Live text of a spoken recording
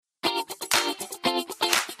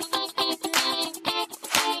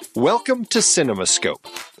Welcome to CinemaScope,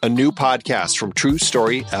 a new podcast from True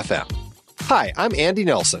Story FM. Hi, I'm Andy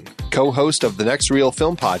Nelson, co-host of the Next Reel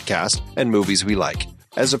Film Podcast and Movies We Like.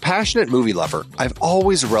 As a passionate movie lover, I've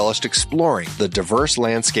always relished exploring the diverse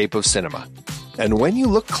landscape of cinema. And when you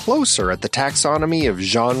look closer at the taxonomy of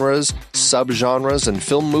genres, subgenres, and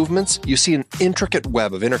film movements, you see an intricate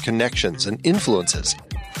web of interconnections and influences.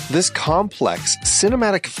 This complex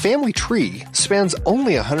cinematic family tree spans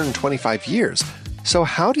only 125 years. So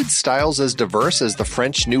how did styles as diverse as the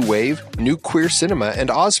French New Wave, New Queer Cinema,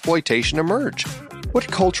 and Ozploitation emerge? What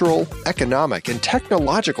cultural, economic, and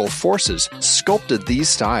technological forces sculpted these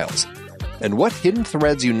styles? And what hidden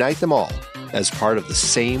threads unite them all as part of the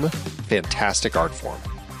same fantastic art form?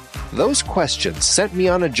 Those questions sent me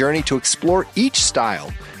on a journey to explore each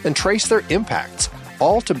style and trace their impacts,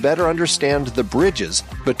 all to better understand the bridges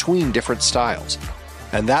between different styles.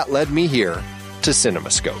 And that led me here to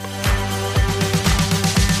CinemaScope.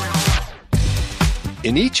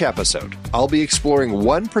 In each episode, I'll be exploring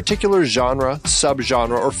one particular genre,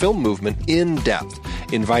 subgenre, or film movement in depth,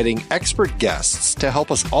 inviting expert guests to help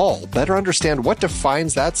us all better understand what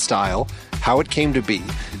defines that style, how it came to be,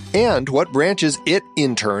 and what branches it,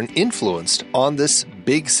 in turn, influenced on this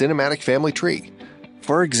big cinematic family tree.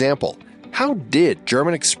 For example, how did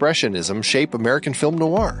German Expressionism shape American film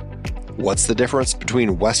noir? What's the difference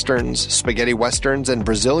between Westerns, spaghetti Westerns, and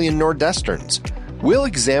Brazilian Nordwesterns? We'll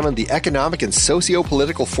examine the economic and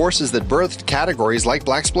socio-political forces that birthed categories like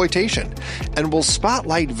blaxploitation, and we'll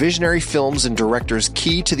spotlight visionary films and directors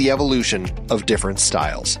key to the evolution of different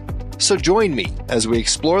styles. So join me as we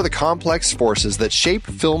explore the complex forces that shape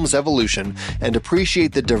film's evolution and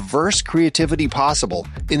appreciate the diverse creativity possible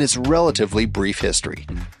in its relatively brief history.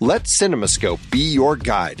 Let CinemaScope be your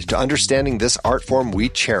guide to understanding this art form we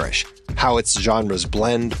cherish, how its genres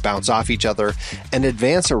blend, bounce off each other, and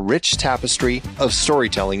advance a rich tapestry of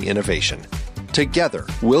storytelling innovation. Together,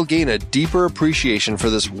 we'll gain a deeper appreciation for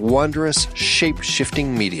this wondrous,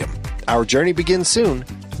 shape-shifting medium. Our journey begins soon.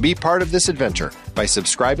 Be part of this adventure by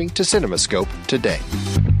subscribing to CinemaScope today.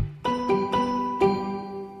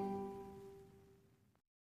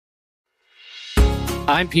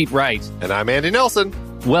 I'm Pete Wright. And I'm Andy Nelson.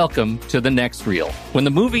 Welcome to The Next Reel. When the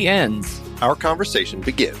movie ends, our conversation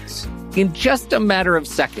begins. In just a matter of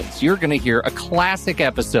seconds, you're going to hear a classic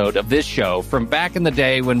episode of this show from back in the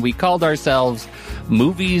day when we called ourselves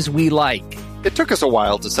Movies We Like. It took us a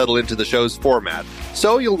while to settle into the show's format,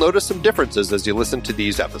 so you'll notice some differences as you listen to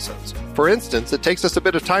these episodes. For instance, it takes us a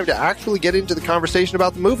bit of time to actually get into the conversation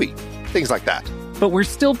about the movie. Things like that. But we're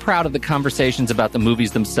still proud of the conversations about the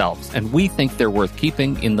movies themselves, and we think they're worth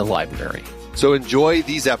keeping in the library. So enjoy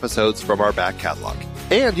these episodes from our back catalog.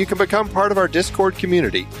 And you can become part of our Discord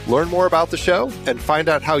community, learn more about the show, and find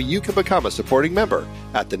out how you can become a supporting member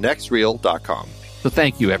at thenextreel.com. So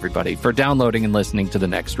thank you, everybody, for downloading and listening to The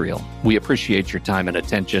Next Reel. We appreciate your time and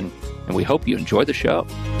attention, and we hope you enjoy the show.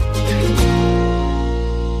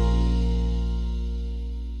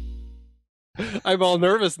 I'm all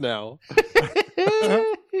nervous now.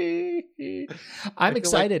 I'm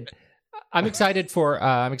excited. I'm excited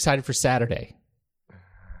for Saturday.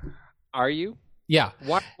 Are you? Yeah.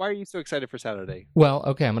 Why are you so excited for Saturday? Well,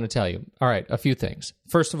 okay, I'm going to tell you. All right, a few things.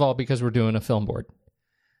 First of all, because we're doing a film board.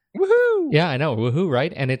 Woohoo! Yeah, I know. Woohoo,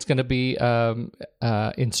 right? And it's going to be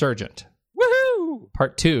Insurgent. Woohoo!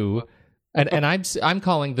 Part 2. And I'm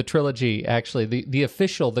calling the trilogy, actually,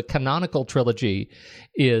 the canonical trilogy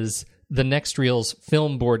is the Next Reel's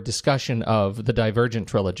film board discussion of the Divergent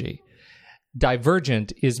trilogy.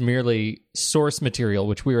 Divergent is merely source material,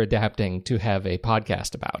 which we're adapting to have a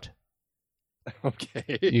podcast about.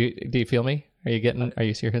 Okay. Do you feel me? Are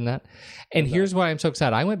you hearing that? And here's why I'm so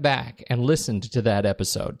excited. I went back and listened to that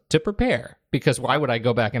episode to prepare, because why would I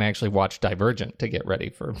go back and actually watch Divergent to get ready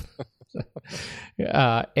for...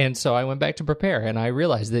 and so I went back to prepare, and I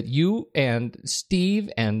realized that you and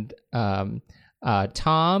Steve and Tom,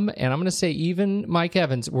 and I'm going to say even Mike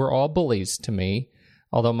Evans, were all bullies to me,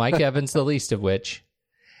 although Mike Evans the least of which.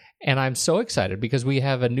 And I'm so excited because we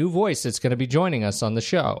have a new voice that's going to be joining us on the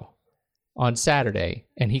show on Saturday,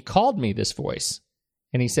 and he called me this voice,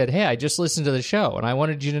 and he said, "Hey, I just listened to the show, and I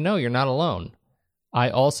wanted you to know you're not alone.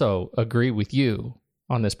 I also agree with you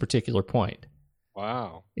on this particular point."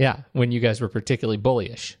 Wow. Yeah, when you guys were particularly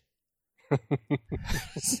bullyish.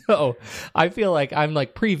 So I feel like I'm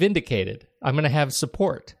like pre-vindicated. I'm going to have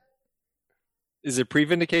support. Is it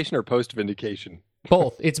pre-vindication or post-vindication?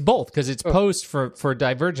 Both. It's both, because it's post for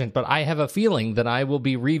Divergent, but I have a feeling that I will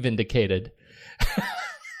be re-vindicated.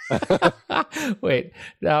 Wait,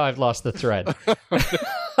 now I've lost the thread.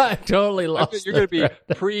 I totally lost. You're going to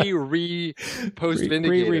be post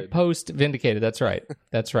vindicated. Post vindicated. That's right.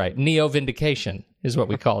 That's right. Neo vindication is what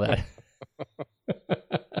we call that.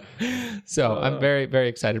 So I'm very, very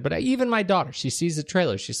excited. But even my daughter, she sees the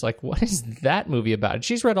trailer. She's like, what is that movie about? And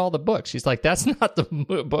she's read all the books. She's like, that's not the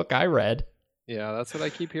book I read. Yeah, that's what I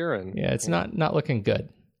keep hearing. Yeah, it's not looking good.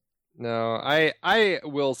 No, I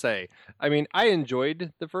will say, I mean, I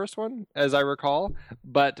enjoyed the first one, as I recall,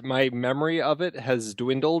 but my memory of it has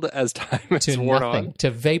dwindled as time has worn on. To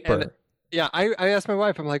vapor. And, yeah, I asked my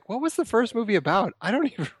wife, I'm like, what was the first movie about? I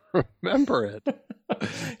don't even remember it.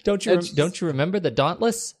 Don't you remember the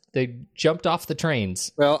Dauntless? They jumped off the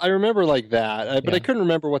trains. Well, I remember like that, but I couldn't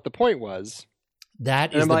remember what the point was.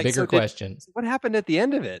 That is the bigger question. What happened at the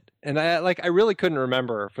end of it? And I really couldn't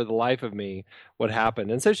remember for the life of me what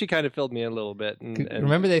happened. And so she kind of filled me in a little bit. And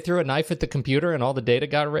remember they threw a knife at the computer and all the data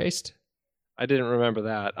got erased? I didn't remember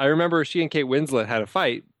that. I remember she and Kate Winslet had a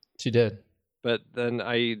fight. She did. But then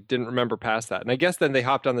I didn't remember past that. And I guess then they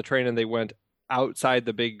hopped on the train and they went outside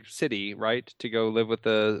the big city, right? To go live with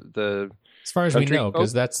the as far as we know,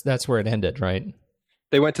 because that's where it ended, right?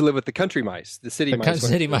 They went to live with the country mice. The city mice.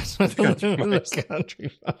 City mice. The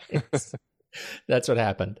country mice. That's what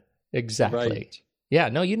happened. Exactly. Right. Yeah,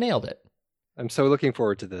 no, you nailed it. I'm so looking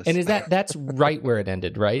forward to this. And that's right where it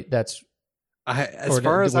ended, right? That's as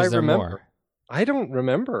far as I remember. I don't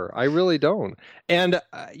remember. I really don't. And,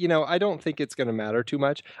 I don't think it's going to matter too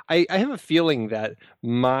much. I have a feeling that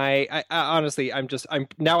honestly,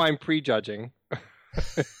 I'm prejudging.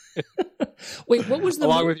 Wait, what was the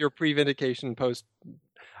along with your pre-vindication post?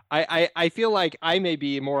 I feel like I may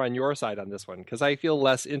be more on your side on this one because I feel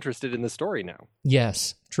less interested in the story now.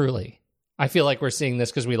 Yes, truly. I feel like we're seeing this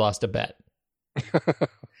because we lost a bet.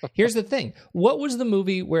 Here's the thing. What was the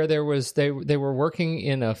movie where they were working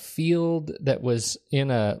in a field that was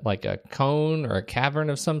in a cone or a cavern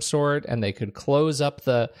of some sort, and they could close up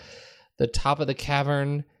the top of the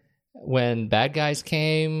cavern when bad guys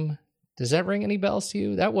came? Does that ring any bells to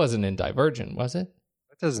you? That wasn't in Divergent, was it?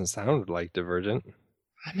 That doesn't sound like Divergent.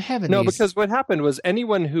 I'm having because what happened was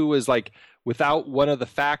anyone who was without one of the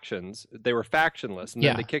factions, they were factionless, and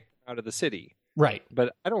then they kicked them out of the city. Right.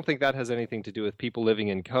 But I don't think that has anything to do with people living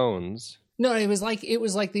in cones. No, it was like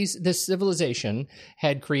this civilization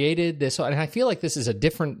had created this, and I feel like this is a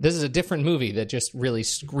different movie that just really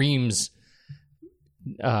screams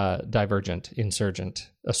Divergent,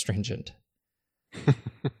 Insurgent, Astringent.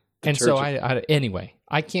 And so anyway,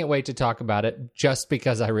 I can't wait to talk about it just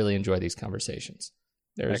because I really enjoy these conversations.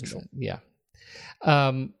 Excellent. Yeah.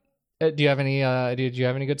 Did you have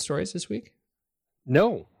any good stories this week?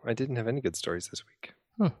 No, I didn't have any good stories this week.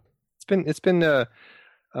 Huh. It's been a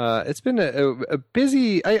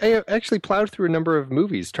busy. I actually plowed through a number of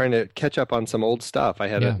movies trying to catch up on some old stuff. I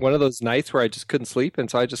had one of those nights where I just couldn't sleep,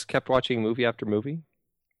 and so I just kept watching movie after movie.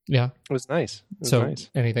 Yeah, it was nice.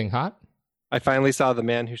 Anything hot? I finally saw The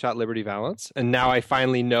Man Who Shot Liberty Valance, and now I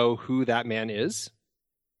finally know who that man is.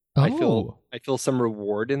 Oh. I feel some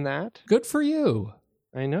reward in that. Good for you.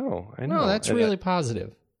 I know. No, that's really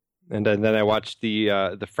positive. And then I watched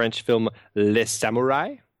the French film Les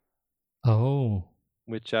Samouraïs. Oh.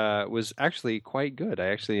 Which was actually quite good. I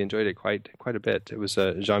actually enjoyed it quite a bit. It was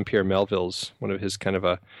Jean-Pierre Melville's, one of his kind of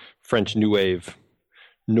a French New Wave,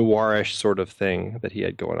 noirish sort of thing that he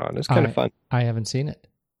had going on. It was kind of fun. I haven't seen it.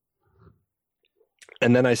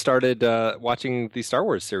 And then I started watching the Star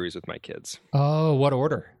Wars series with my kids. Oh, what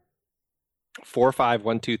order? 4, 5,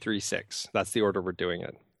 1, 2, 3, 6. That's the order we're doing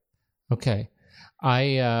it. Okay.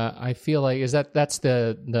 I feel like that's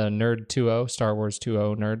the nerd 2.0, Star Wars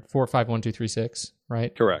 2.0 nerd 4, 5, 1, 2, 3, 6,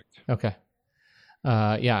 right? Correct. Okay.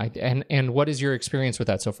 Yeah. And what is your experience with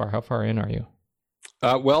that so far? How far in are you?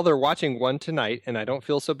 Well, they're watching one tonight, and I don't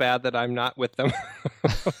feel so bad that I'm not with them.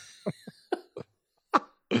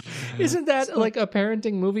 Isn't that like a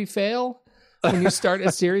parenting movie fail? When you start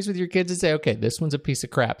a series with your kids and say, okay, this one's a piece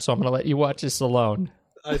of crap, so I'm going to let you watch this alone.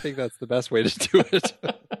 I think that's the best way to do it.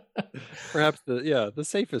 Perhaps the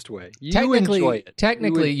safest way.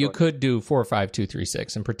 Technically, you could do 4, 5, 2, 3,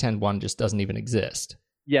 6 and pretend one just doesn't even exist.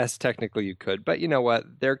 Yes, technically you could, but you know what?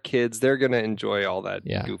 They're kids. They're going to enjoy all that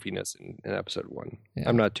goofiness in episode 1. Yeah.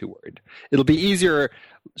 I'm not too worried. It'll be easier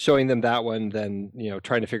showing them that one than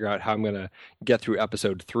trying to figure out how I'm going to get through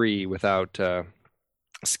episode 3 without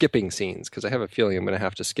skipping scenes, because I have a feeling I'm going to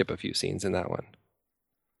have to skip a few scenes in that one.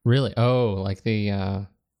 Really? Oh, like the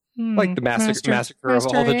massacre of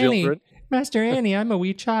all the children. Master Annie, I'm a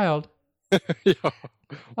wee child.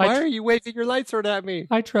 Why are you waving your light sword at me?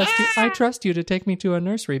 I trust you to take me to a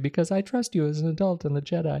nursery because I trust you as an adult and a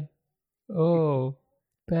Jedi. Oh,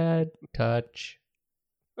 bad touch.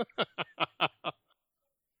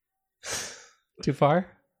 Too far?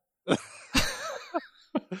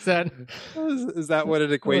 Is that what it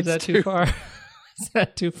equates is that to? too far? Is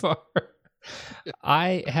that too far?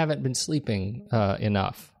 I haven't been sleeping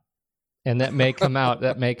enough, and that may come out.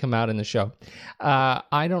 That may come out in the show.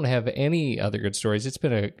 I don't have any other good stories. It's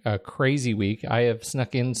been a crazy week. I have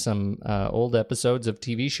snuck in some old episodes of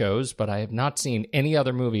TV shows, but I have not seen any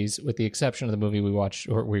other movies, with the exception of the movie we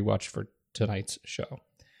watched for tonight's show.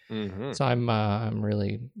 Mm-hmm. So I'm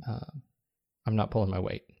really I'm not pulling my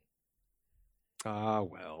weight.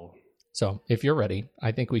 Well. So if you're ready,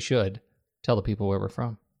 I think we should tell the people where we're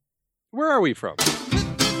from. Where are we from?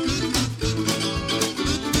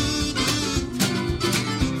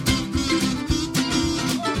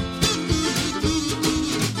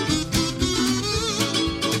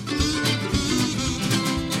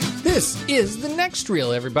 This is The Next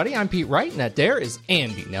Reel, everybody. I'm Pete Wright, and that there is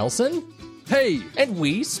Andy Nelson. Hey! And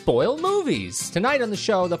we spoil movies. Tonight on the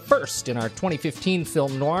show, the first in our 2015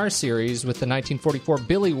 film noir series with the 1944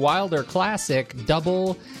 Billy Wilder classic,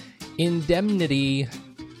 Double Indemnity.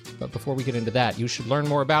 But before we get into that, you should learn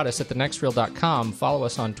more about us at thenextreel.com. Follow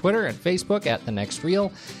us on Twitter and Facebook at The Next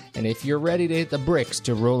Reel. And if you're ready to hit the bricks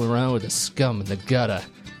to roll around with the scum in the gutter,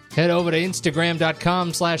 head over to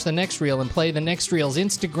Instagram.com/thenextreel and play The Next Reel's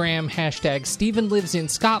Instagram, hashtag Stephen lives in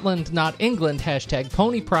Scotland, not England, hashtag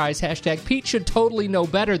Pony Prize, hashtag Pete should totally know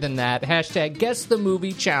better than that, hashtag Guess the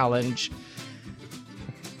Movie Challenge.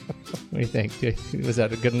 What do you think? Was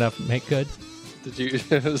that a good enough make good?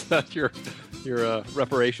 Was that your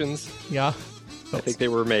reparations? Yeah. I think they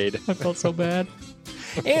were made. I felt so bad.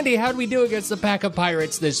 Andy, how'd we do against the pack of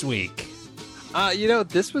pirates this week?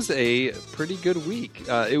 This was a pretty good week.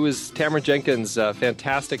 It was Tamara Jenkins'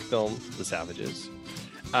 fantastic film, The Savages,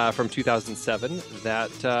 from 2007,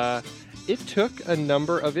 that it took a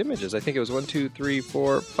number of images. I think it was 1, 2, 3,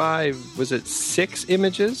 4, 5, was it 6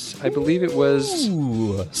 images? I believe it was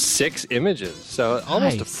 6 images. So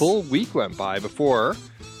almost a full week went by before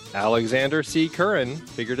Alexander C. Curran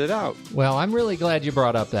figured it out. Well, I'm really glad you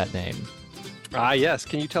brought up that name. Yes.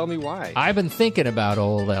 Can you tell me why? I've been thinking about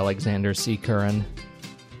old Alexander C. Curran.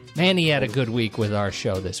 Man, he had a good week with our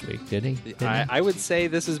show this week, did he? I would say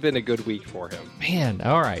this has been a good week for him. Man,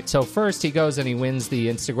 all right. So first he goes and he wins the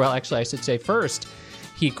Instagram. Well, actually, I should say first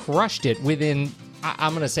he crushed it within,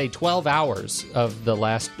 I'm going to say, 12 hours of the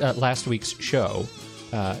last week's show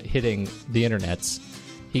hitting the internets.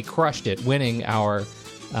 He crushed it, winning our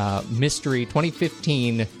mystery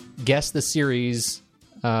 2015 Guess the Series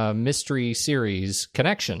mystery series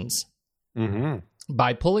Connections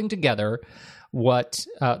by pulling together what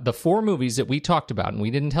the 4 movies that we talked about, and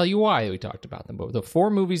we didn't tell you why we talked about them, but the 4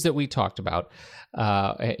 movies that we talked about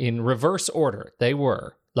in reverse order. They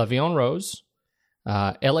were La Vie en Rose,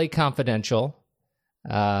 L.A. Confidential,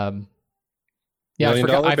 I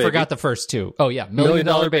forgot the first 2. Oh, yeah, Million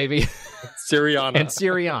Dollar Baby. Syriana. And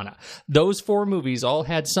Syriana. Those 4 movies all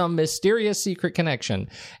had some mysterious secret connection,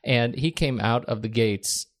 and he came out of the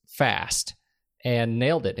gates fast and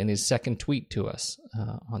nailed it in his second tweet to us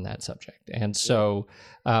on that subject. And so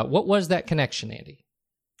what was that connection, Andy?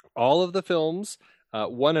 All of the films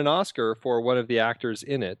won an Oscar for one of the actors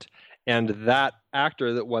in it, and that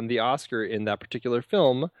actor that won the Oscar in that particular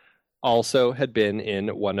film also had been in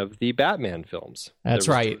one of the Batman films. That's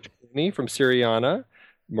right. George Clooney from Syriana,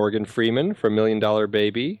 Morgan Freeman from $1 Million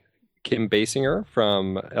Baby, Kim Basinger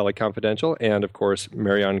from LA Confidential, and of course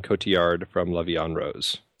Marion Cotillard from La Vie en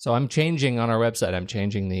Rose. So I'm changing on our website. I'm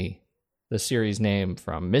changing the series name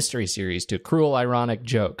from Mystery Series to Cruel Ironic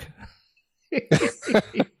Joke.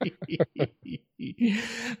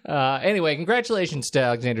 Anyway, congratulations to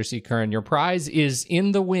Alexander C. Curran. Your prize is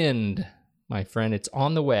in the wind, my friend. It's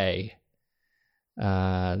on the way.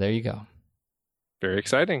 There you go. Very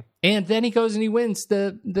exciting. And then he goes and he wins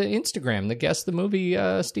the Instagram, the Guess the Movie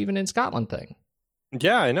Stephen in Scotland thing.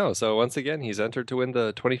 Yeah, I know. So once again, he's entered to win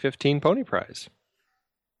the 2015 Pony Prize.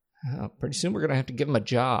 Pretty soon we're going to have to give him a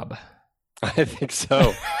job. I think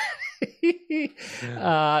so.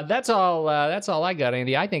 That's all I got,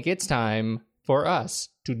 Andy. I think it's time for us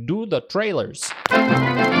to do the trailers.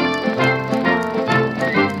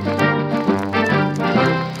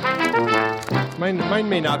 Mine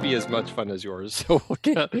may not be as much fun as yours, so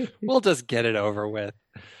we'll just get it over with.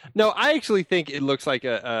 No, I actually think it looks like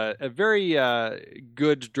a very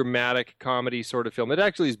good dramatic comedy sort of film. It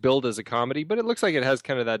actually is billed as a comedy, but it looks like it has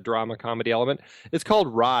kind of that drama comedy element. It's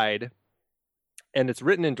called Ride, and it's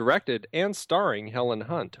written and directed and starring Helen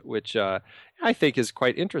Hunt, which I think is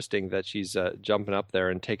quite interesting that she's jumping up there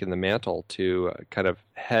and taking the mantle to kind of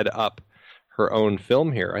head up her own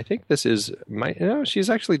film here. I think this is she's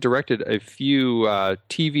actually directed a few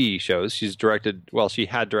TV shows. She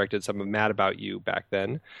had directed some of Mad About You back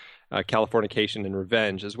then, Californication and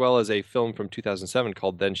Revenge, as well as a film from 2007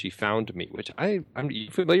 called Then She Found Me, which I'm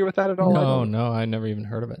you familiar with that at all? No, I never even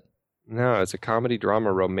heard of it. No, it's a comedy,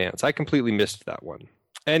 drama, romance. I completely missed that one.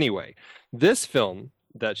 Anyway, this film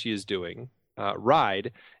that she is doing,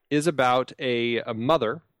 Ride, is about a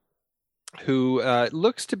mother who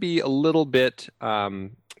looks to be a little bit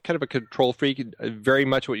kind of a control freak, very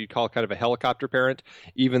much what you'd call kind of a helicopter parent,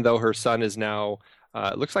 even though her son is now,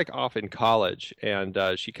 it looks like off in college, and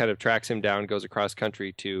she kind of tracks him down, goes across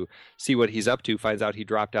country to see what he's up to, finds out he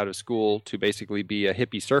dropped out of school to basically be a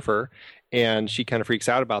hippie surfer, and she kind of freaks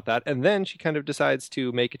out about that, and then she kind of decides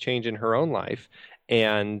to make a change in her own life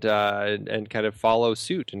and kind of follow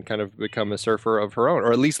suit and kind of become a surfer of her own,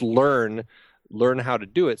 or at least learn how to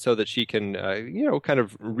do it so that she can, kind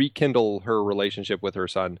of rekindle her relationship with her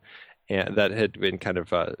son, and that had been kind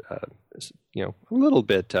of, a little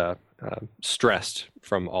bit stressed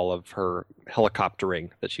from all of her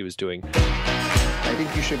helicoptering that she was doing. I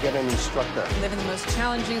think you should get an instructor. I live in the most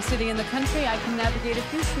challenging city in the country. I can navigate a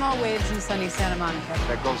few small waves in sunny Santa Monica.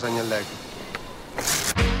 That goes on your leg.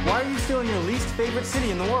 Why are you still in your least favorite city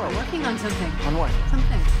in the world? I'm working on something. On what?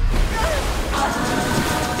 Something.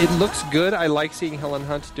 It looks good. I like seeing Helen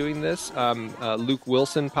Hunt doing this. Luke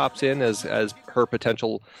Wilson pops in as her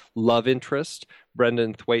potential love interest.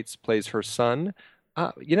 Brendan Thwaites plays her son.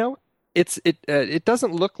 It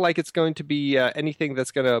doesn't look like it's going to be anything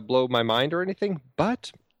that's going to blow my mind or anything,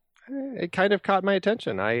 but it kind of caught my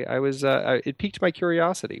attention. It piqued my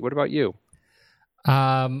curiosity. What about you?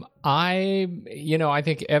 I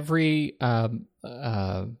think every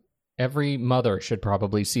mother should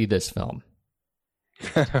probably see this film.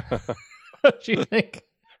 What do you think?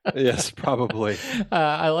 Yes, probably.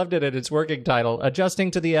 I loved it in its working title,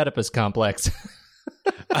 Adjusting to the Oedipus Complex.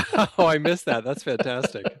 Oh, I missed that. That's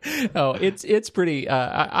fantastic. Oh, it's pretty.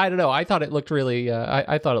 I don't know. I thought it looked really.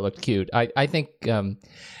 I thought it looked cute. I think.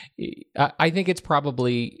 I think it's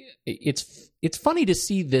probably it's funny to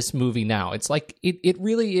see this movie now. It's like it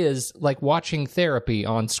really is like watching therapy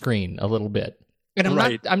on screen a little bit. And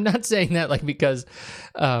I'm not saying that like because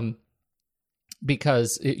I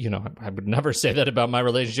would never say that about my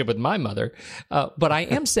relationship with my mother. But I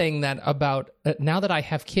am saying that about now that I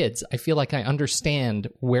have kids, I feel like I understand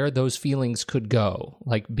where those feelings could go,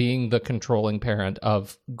 like being the controlling parent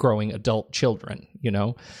of growing adult children,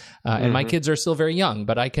 and my kids are still very young,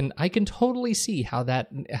 but I can totally see how that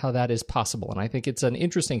is possible. And I think it's an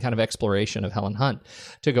interesting kind of exploration of Helen Hunt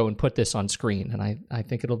to go and put this on screen. And I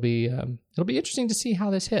think it'll be interesting to see how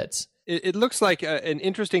this hits. It looks like an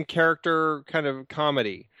interesting character kind of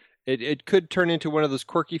comedy. It could turn into one of those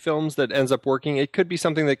quirky films that ends up working. It could be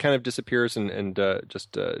something that kind of disappears and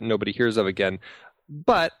just nobody hears of again.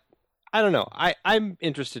 But I don't know. I'm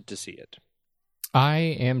interested to see it. I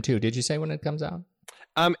am too. Did you say when it comes out?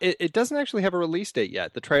 It doesn't actually have a release date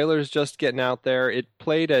yet. The trailer's just getting out there. It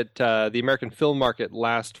played at the American Film Market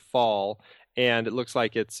last fall. And it looks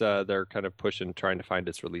like it's they're kind of trying to find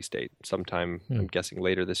its release date sometime, I'm guessing,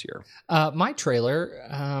 later this year. My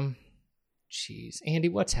trailer, Andy,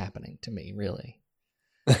 what's happening to me, really?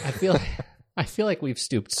 I feel like we've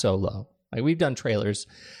stooped so low. Like we've done trailers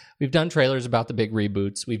about the big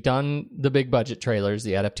reboots. We've done the big budget trailers,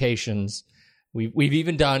 the adaptations. We've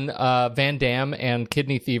even done Van Damme and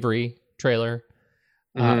Kidney Thievery trailer.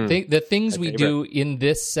 The things we do in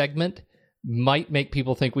this segment might make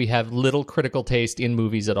people think we have little critical taste in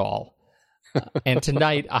movies at all. And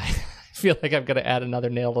tonight, I feel like I'm going to add another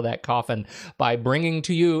nail to that coffin by bringing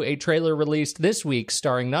to you a trailer released this week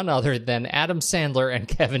starring none other than Adam Sandler and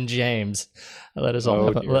Kevin James. Let us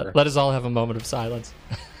all have a moment of silence.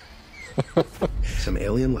 Some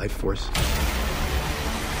alien life force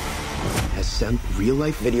has sent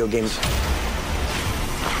real-life video games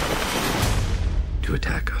to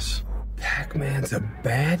attack us. Pac-Man's a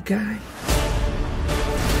bad guy?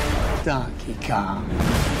 Donkey Kong.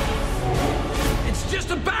 It's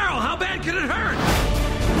just a barrel. How bad could it hurt?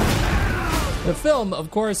 The film,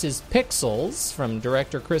 of course, is Pixels from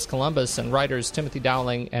director Chris Columbus and writers Timothy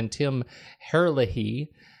Dowling and Tim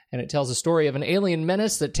Herlihy. And it tells a story of an alien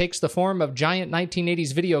menace that takes the form of giant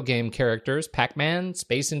 1980s video game characters, Pac-Man,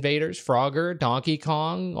 Space Invaders, Frogger, Donkey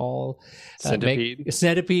Kong, all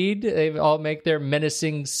Centipede. They all make their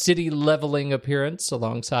menacing city-leveling appearance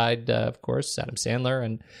alongside, of course, Adam Sandler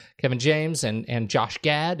and Kevin James and Josh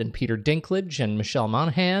Gad and Peter Dinklage and Michelle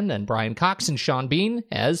Monaghan and Brian Cox and Sean Bean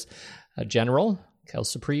as General Kel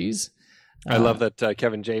Surprise. I love that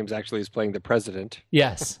Kevin James actually is playing the president.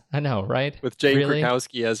 Yes, I know, right? With Jane Really?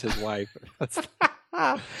 Krakowski as his wife.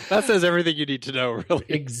 That says everything you need to know, really.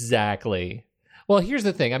 Exactly. Well, here's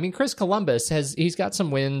the thing. I mean, Chris Columbus he's got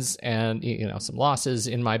some wins and, some losses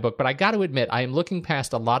in my book, but I got to admit, I am looking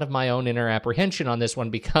past a lot of my own inner apprehension on this one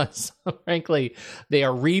because, frankly, they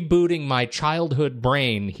are rebooting my childhood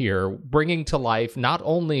brain here, bringing to life not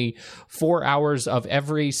only 4 hours of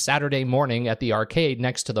every Saturday morning at the arcade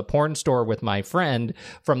next to the porn store with my friend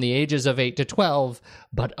from the ages of 8 to 12,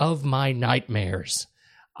 but of my nightmares.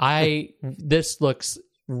 This looks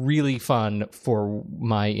really fun for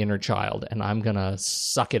my inner child, and I'm gonna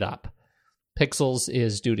suck it up. Pixels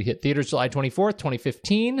is due to hit theaters July 24th,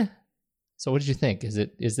 2015. So what did you think? Is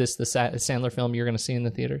this the Sandler film you're gonna see in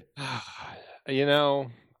the theater?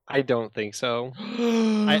 I don't think so.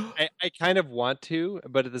 I kind of want to,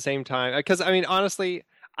 but at the same time, because I mean, honestly,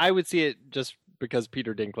 I would see it just because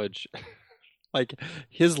Peter Dinklage, like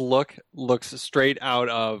his look looks straight out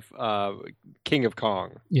of King of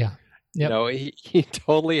Kong. Yeah. Yep. He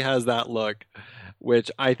totally has that look,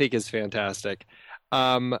 which I think is fantastic.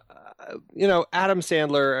 Adam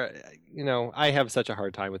Sandler, I have such a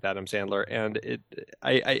hard time with Adam Sandler, and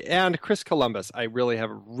and Chris Columbus. I really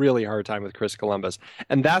have a really hard time with Chris Columbus,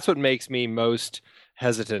 and that's what makes me most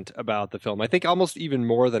hesitant about the film. I think almost even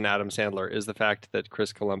more than Adam Sandler is the fact that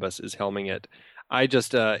Chris Columbus is helming it. I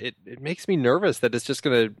just it makes me nervous that it's just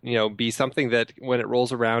going to be something that when it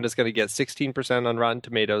rolls around is going to get 16% on Rotten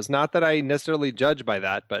Tomatoes. Not that I necessarily judge by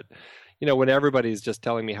that, but when everybody's just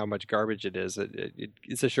telling me how much garbage it is,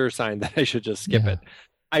 it's a sure sign that I should just skip it.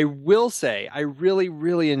 I will say I really,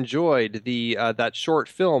 really enjoyed the that short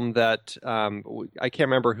film that I can't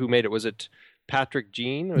remember who made it. Was it Patrick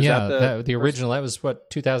Jean? Was that the original. That was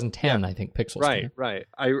 2010, I think. Pixels. Right.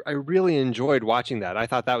 I really enjoyed watching that. I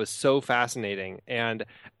thought that was so fascinating, and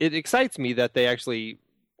it excites me that they actually,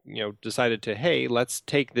 decided to, hey, let's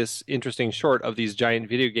take this interesting short of these giant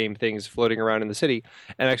video game things floating around in the city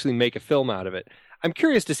and actually make a film out of it. I'm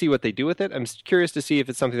curious to see what they do with it. I'm curious to see if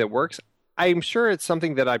it's something that works. I'm sure it's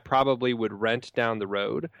something that I probably would rent down the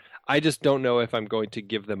road. I just don't know if I'm going to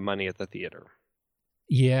give them money at the theater.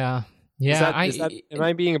 Yeah. Yeah, am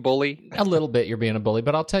I being a bully? A little bit, you're being a bully,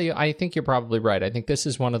 but I'll tell you, I think you're probably right. I think this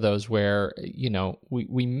is one of those where,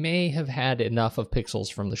 we may have had enough of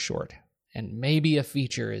Pixels from the short, and maybe a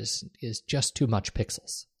feature is just too much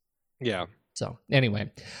Pixels. Yeah. So,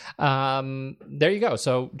 anyway, there you go.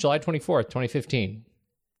 So, July 24th, 2015.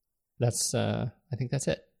 That's, I think that's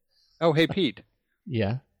it. Oh, hey, Pete.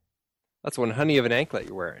 Yeah? That's one honey of an anklet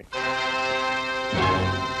you're wearing.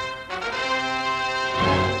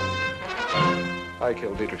 I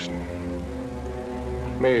killed Dietrichson.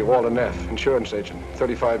 Me, Walter Neff, insurance agent,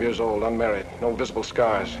 35 years old, unmarried, no visible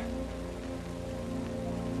scars.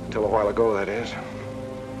 Until a while ago, that is.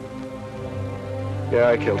 Yeah,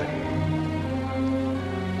 I killed him.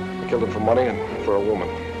 I killed him for money and for a woman.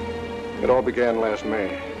 It all began last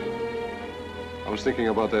May. I was thinking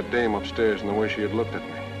about that dame upstairs and the way she had looked at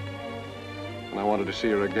me. And I wanted to see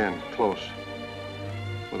her again, close,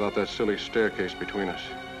 without that silly staircase between us.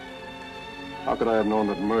 How could I have known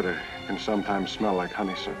that murder can sometimes smell like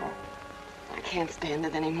honeysuckle? I can't stand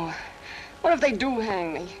it anymore. What if they do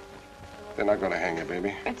hang me? They're not going to hang you,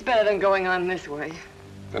 baby. It's better than going on this way.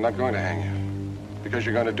 They're not going to hang you. Because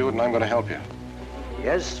you're going to do it and I'm going to help you.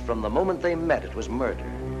 Yes, from the moment they met, it was murder.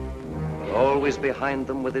 But always behind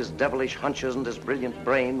them, with his devilish hunches and his brilliant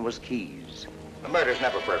brain, was Keyes. The murder's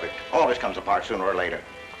never perfect. Always comes apart sooner or later.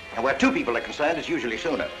 And where two people are concerned, it's usually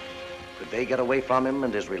sooner. Could they get away from him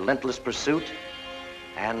and his relentless pursuit?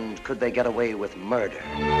 And could they get away with murder?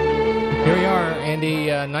 Here we are, Andy,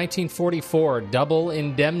 1944, Double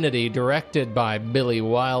Indemnity, directed by Billy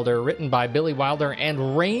Wilder, written by Billy Wilder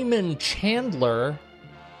and Raymond Chandler.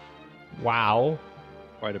 Wow.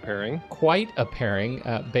 Quite a pairing. Quite a pairing,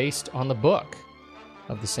 based on the book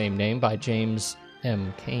of the same name by James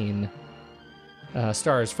M. Cain.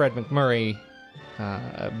 Stars Fred McMurray,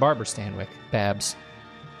 Barbara Stanwyck, Babs,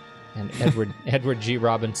 and Edward G.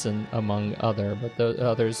 Robinson, among others.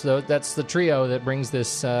 That's the trio that brings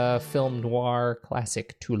this film noir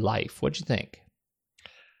classic to life. What'd you think?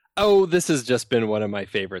 Oh, this has just been one of my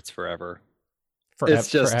favorites forever.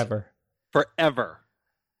 Forever.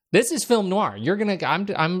 This is film noir. You're gonna.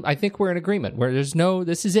 I think we're in agreement. Where there's no.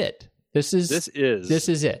 This is it. This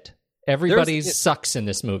is it. Everybody sucks in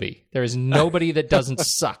this movie. There is nobody that doesn't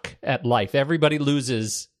suck at life. Everybody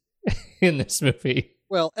loses in this movie.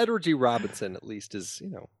 Well, Edward G. Robinson at least is,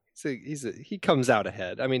 he comes out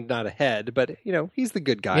ahead. I mean, not ahead, but he's the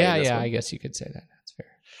good guy. Yeah, I guess you could say that.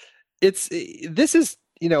 That's fair. This is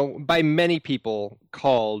by many people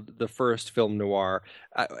called the first film noir.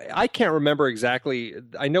 I can't remember exactly.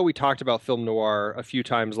 I know we talked about film noir a few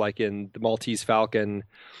times, like in The Maltese Falcon.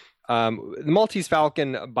 The Maltese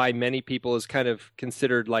Falcon, by many people, is kind of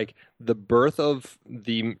considered like the birth of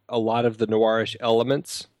a lot of the noirish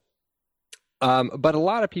elements. But a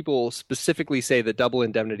lot of people specifically say that Double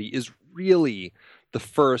Indemnity is really the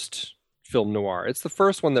first film noir. It's the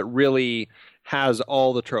first one that really has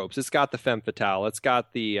all the tropes. It's got the femme fatale. It's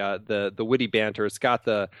got the witty banter. It's got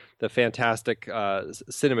the fantastic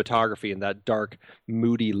cinematography and that dark,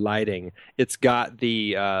 moody lighting. It's got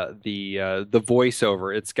the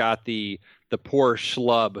voiceover. It's got the poor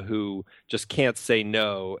schlub who just can't say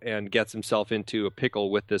no and gets himself into a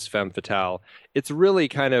pickle with this femme fatale. It's really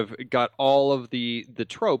kind of got all of the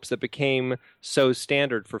tropes that became so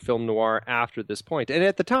standard for film noir after this point. And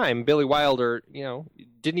at the time, Billy Wilder,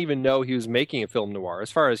 didn't even know he was making a film noir.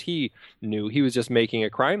 As far as he knew, he was just making a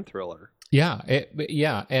crime thriller. Yeah,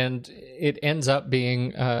 and it ends up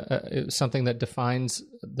being something that defines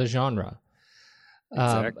the genre.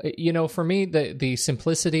 Exactly. For me, the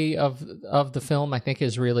simplicity of the film, I think,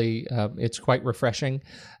 is really it's quite refreshing.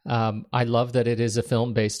 I love that it is a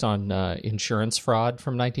film based on insurance fraud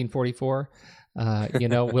from 1944.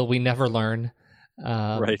 Will we never learn?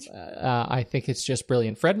 Right. I think it's just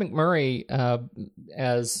brilliant. Fred McMurray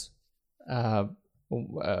as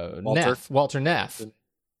Walter Neff.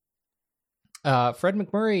 Fred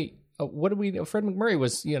McMurray. Fred McMurray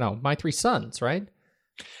was My Three Sons, right?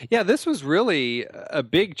 Yeah, this was really a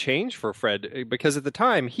big change for Fred because at the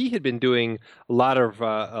time he had been doing a lot of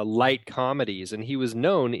light comedies, and he was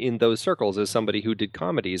known in those circles as somebody who did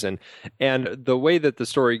comedies. And the way that the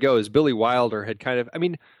story goes, Billy Wilder had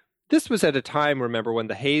this was at a time, remember, when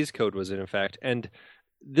the Hays Code was in effect, and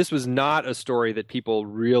this was not a story that people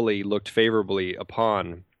really looked favorably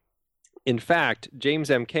upon. In fact, James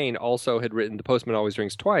M. Cain also had written The Postman Always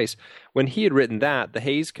Rings Twice. When he had written that, the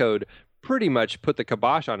Hays Code pretty much put the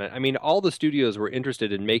kibosh on it. I mean, all the studios were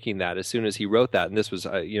interested in making that as soon as he wrote that, and this was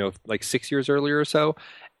like 6 years earlier or so.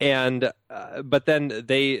 And but then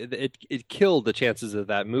it killed the chances of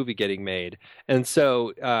that movie getting made. And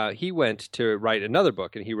so he went to write another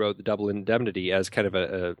book, and he wrote The Double Indemnity as kind of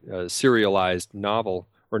a serialized novel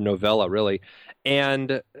or novella, really.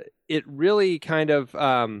 And it really kind of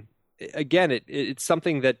again, it's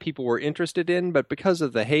something that people were interested in, but because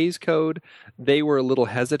of the Hays Code, they were a little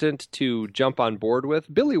hesitant to jump on board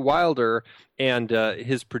with. Billy Wilder and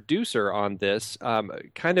his producer on this I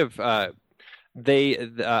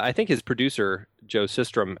think his producer, Joe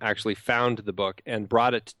Systrom, actually found the book and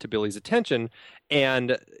brought it to Billy's attention,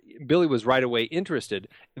 and Billy was right away interested.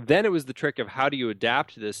 Then it was the trick of how do you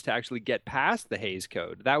adapt this to actually get past the Hays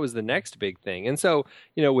Code. That was the next big thing. And so,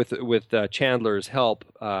 with Chandler's help,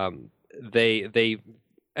 they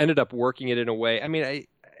ended up working it in a way. I mean,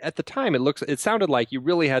 at the time, it sounded like you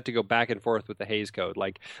really had to go back and forth with the Hays Code.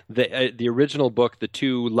 Like the original book, the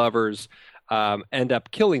two lovers end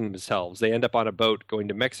up killing themselves. They end up on a boat going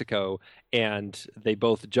to Mexico, and they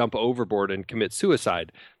both jump overboard and commit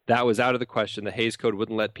suicide. That was out of the question. The Hays Code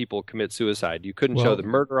wouldn't let people commit suicide. You couldn't show the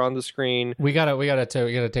murder on the screen. We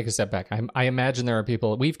gotta take a step back. I imagine there are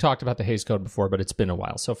people. We've talked about the Hays Code before, but it's been a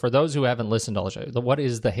while. So for those who haven't listened to all the show, what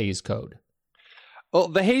is the Hays Code? Well,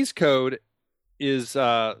 the Hays Code is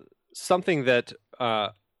something that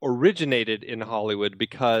originated in Hollywood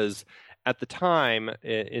because at the time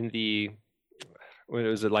when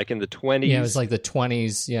was it, like in the 20s? Yeah, it was like the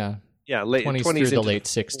 20s. Yeah, late 20s through the late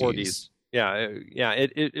 60s. 40s. Yeah.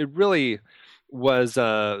 It really was.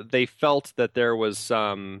 They felt that there was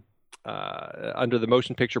under the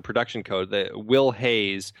Motion Picture Production Code, Will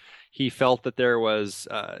Hays, he felt that there was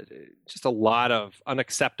just a lot of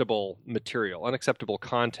unacceptable material, unacceptable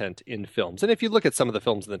content in films. And if you look at some of the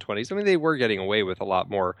films in the 20s, I mean, they were getting away with a lot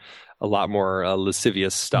more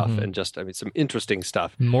lascivious stuff and some interesting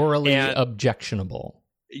stuff. Morally objectionable.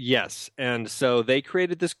 Yes, and so they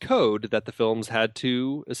created this code that the films had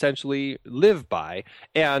to essentially live by,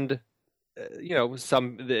 and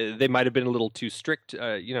they might have been a little too strict.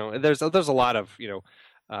 There's a lot of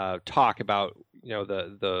talk about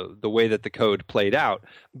the way that the code played out,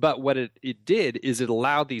 but what it did is it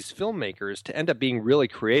allowed these filmmakers to end up being really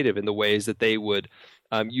creative in the ways that they would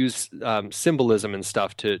use symbolism and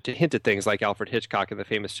stuff to hint at things, like Alfred Hitchcock in the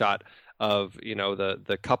famous shot of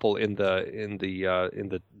the couple in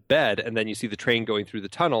the bed, and then you see the train going through the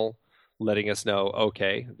tunnel, letting us know,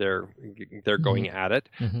 okay, they're going at it.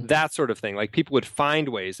 That sort of thing. Like, people would find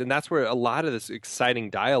ways, and that's where a lot of this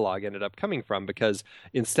exciting dialogue ended up coming from, because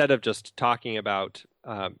instead of just talking about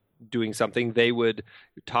doing something, they would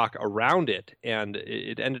talk around it, and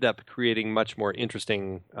it ended up creating much more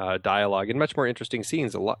interesting dialogue and much more interesting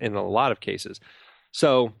scenes in a lot of cases.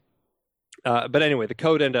 So, but anyway, the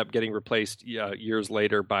code ended up getting replaced years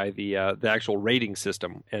later by the actual rating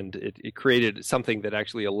system, and it created something that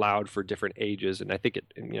actually allowed for different ages. And I think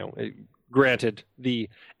granted, the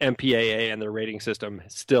MPAA and their rating system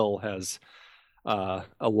still has a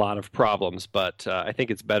lot of problems, but I think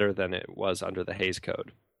it's better than it was under the Hays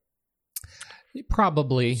Code.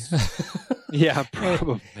 Probably. Yeah,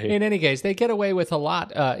 probably. In any case, they get away with a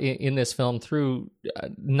lot in this film through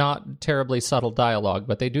not terribly subtle dialogue,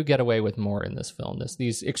 but they do get away with more in this film.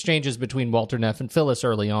 These exchanges between Walter Neff and Phyllis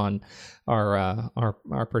early on are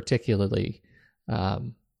particularly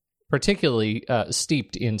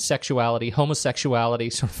steeped in sexuality, homosexuality,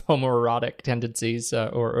 sort of homoerotic tendencies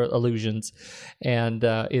or illusions, and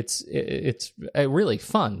it's really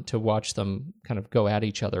fun to watch them kind of go at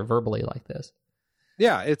each other verbally like this.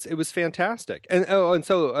 Yeah, it was fantastic, and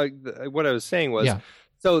so what I was saying was,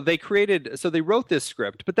 so they wrote this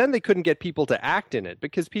script, but then they couldn't get people to act in it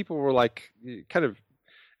because people were like kind of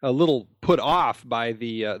a little put off by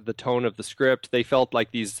the tone of the script. They felt like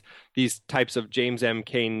these types of James M.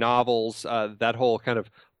 Cain novels, that whole kind of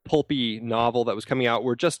pulpy novel that was coming out,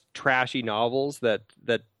 were just trashy novels that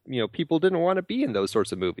people didn't want to be in those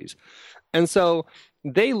sorts of movies. And so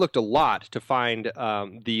they looked a lot to find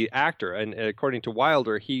the actor. And according to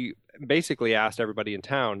Wilder, he basically asked everybody in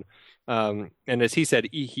town. And as he said,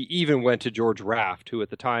 he even went to George Raft, who at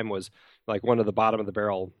the time was like one of the bottom of the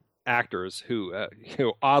barrel actors who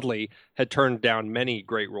oddly had turned down many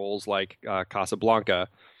great roles like Casablanca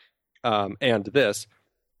and this.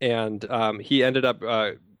 And he ended up,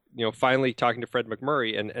 finally talking to Fred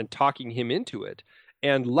McMurray and talking him into it.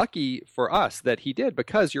 And lucky for us that he did,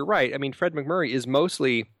 because you're right. I mean, Fred McMurray is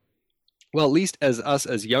mostly, well, at least as us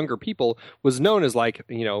as younger people, was known as like,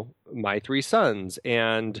 My Three Sons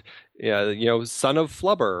and, Son of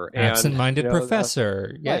Flubber. Absent-minded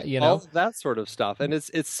professor. All that sort of stuff. And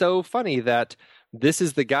it's so funny that this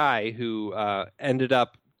is the guy who ended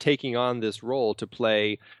up taking on this role to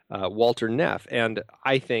play Walter Neff. And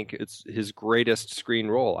I think it's his greatest screen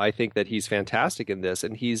role. I think that he's fantastic in this.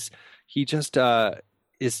 And he just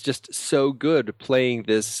is just so good playing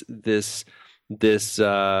this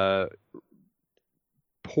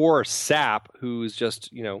poor sap who's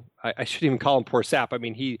just, I shouldn't even call him poor sap. I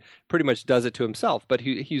mean, he pretty much does it to himself, but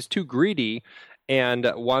he's too greedy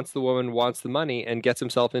and wants the woman, wants the money, and gets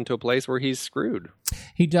himself into a place where he's screwed.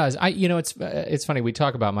 He does. It's funny. We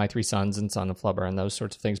talk about My Three Sons and Son of Flubber and those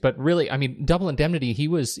sorts of things, but really, I mean, Double Indemnity,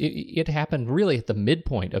 it happened really at the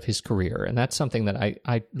midpoint of his career, and that's something that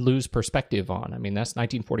I lose perspective on. I mean, that's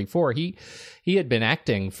 1944. He had been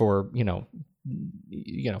acting for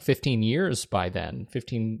 15 years by then,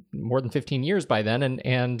 more than 15 years by then,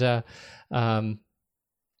 and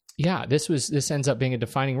this ends up being a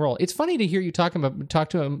defining role. It's funny to hear you talk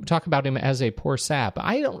about him as a poor sap.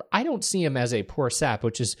 I don't see him as a poor sap,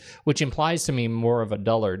 which implies to me more of a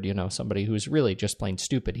dullard, somebody who's really just plain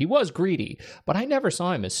stupid. He was greedy, but I never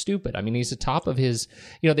saw him as stupid. I mean, he's the top of his,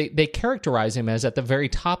 they characterize him as at the very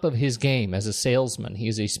top of his game as a salesman. He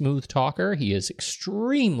is a smooth talker. He is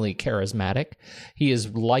extremely charismatic. He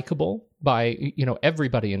is likable by,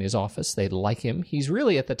 everybody in his office. They like him. He's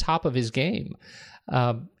really at the top of his game.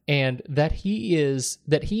 And that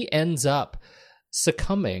he ends up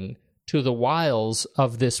succumbing to the wiles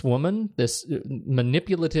of this woman, this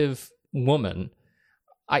manipulative woman,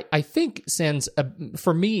 I think sends,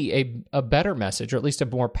 for me, a better message, or at least a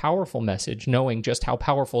more powerful message, knowing just how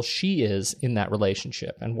powerful she is in that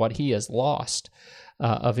relationship and what he has lost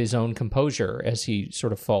of his own composure as he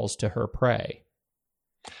sort of falls to her prey.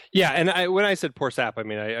 Yeah, and when I said poor sap, I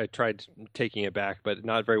mean, I tried taking it back, but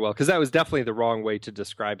not very well, because that was definitely the wrong way to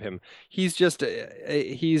describe him. He's just,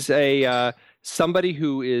 somebody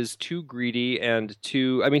who is too greedy and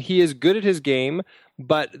he is good at his game,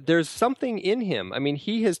 but there's something in him. I mean,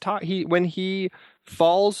 when he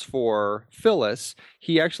falls for Phyllis,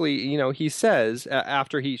 he actually, he says,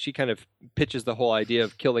 after she kind of pitches the whole idea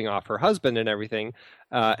of killing off her husband and everything,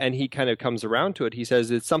 and he kind of comes around to it, he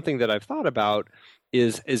says, it's something that I've thought about,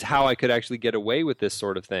 is how I could actually get away with this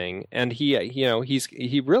sort of thing. And he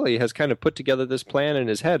really has kind of put together this plan in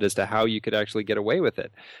his head as to how you could actually get away with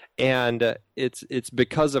it. And it's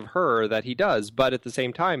because of her that he does. But at the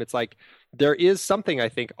same time, it's like there is something, I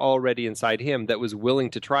think, already inside him that was willing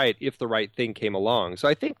to try it if the right thing came along. So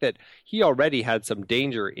I think that he already had some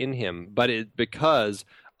danger in him, but because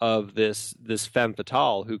of this femme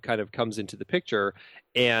fatale who kind of comes into the picture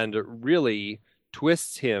and really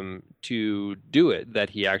twists him to do it, that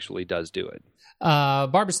he actually does do it.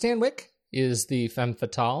 Barbara Stanwyck is the femme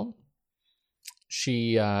fatale.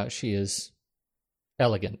 She is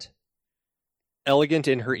elegant. Elegant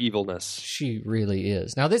in her evilness. She really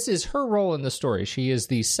is. Now, this is her role in the story. She is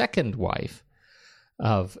the second wife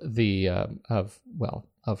of her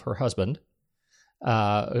husband,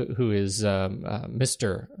 who is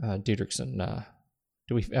Mr. Dietrichson.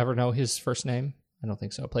 Do we ever know his first name? I don't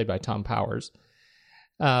think so. Played by Tom Powers.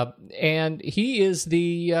 And he is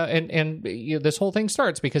this whole thing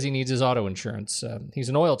starts because he needs his auto insurance. He's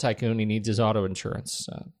an oil tycoon. He needs his auto insurance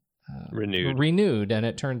renewed. And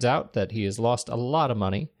it turns out that he has lost a lot of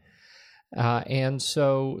money. And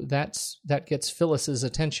so that gets Phyllis's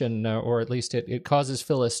attention, or at least it causes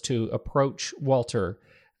Phyllis to approach Walter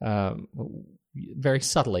very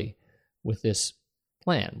subtly with this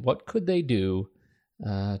plan. What could they do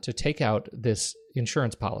to take out this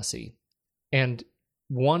insurance policy? And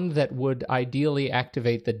one that would ideally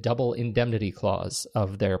activate the double indemnity clause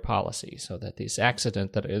of their policy, so that this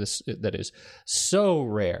accident that is so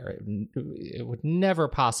rare, it would never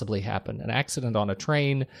possibly happen. An accident on a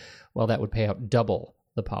train, well, that would pay out double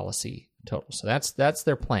the policy total. So that's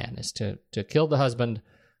their plan, is to kill the husband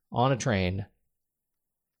on a train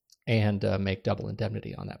and make double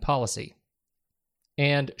indemnity on that policy.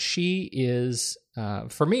 And she is,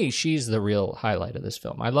 for me, she's the real highlight of this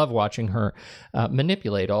film. I love watching her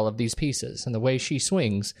manipulate all of these pieces, and the way she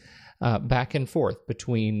swings back and forth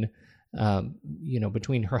between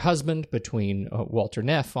her husband, between Walter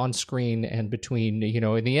Neff on screen, and between,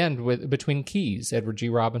 in the end, between Keyes, Edward G.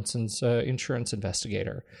 Robinson's insurance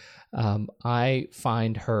investigator. I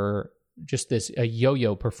find her just a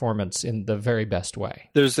yo-yo performance in the very best way.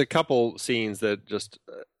 There's a couple scenes that just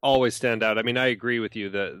always stand out. I mean, I agree with you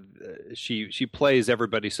that she plays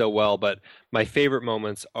everybody so well, but my favorite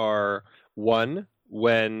moments are, one,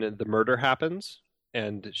 when the murder happens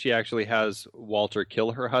and she actually has Walter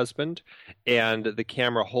kill her husband, and the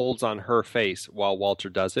camera holds on her face while Walter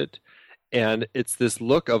does it, and it's this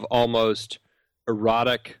look of almost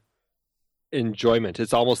erotic enjoyment.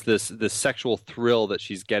 It's almost this sexual thrill that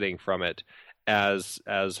she's getting from it as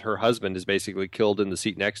her husband is basically killed in the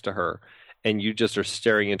seat next to her, and you just are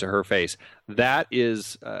staring into her face. That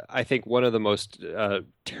is, I think, one of the most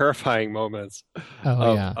terrifying moments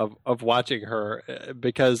of watching her,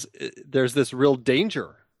 because there's this real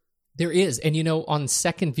danger. There is. And, on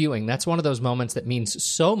second viewing, that's one of those moments that means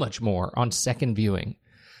so much more on second viewing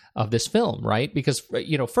of this film, right? Because,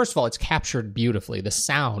 first of all, it's captured beautifully. The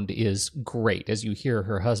sound is great as you hear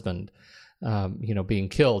her husband, being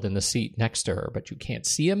killed in the seat next to her, but you can't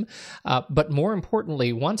see him. But more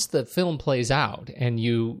importantly, once the film plays out and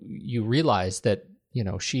you realize that,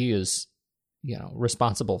 she is,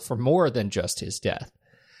 responsible for more than just his death,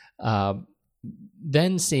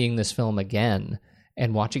 then seeing this film again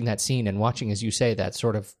and watching that scene and watching, as you say, that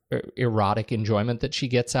sort of erotic enjoyment that she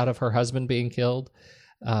gets out of her husband being killed,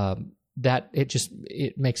 that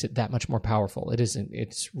it makes it that much more powerful.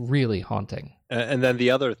 It's really haunting. And then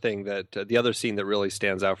the other thing the other scene that really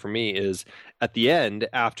stands out for me is at the end,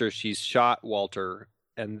 after she's shot Walter,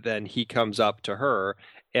 and then he comes up to her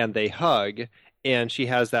and they hug, and she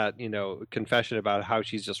has that, confession about how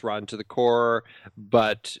she's just rotten to the core,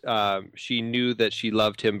 but she knew that she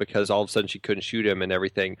loved him because all of a sudden she couldn't shoot him and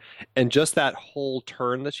everything. And just that whole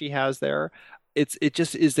turn that she has there, it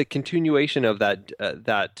just is a continuation of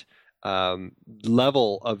that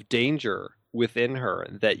level of danger within her,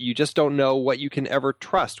 that you just don't know what you can ever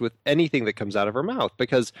trust with anything that comes out of her mouth.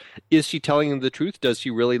 Because is she telling him the truth? Does she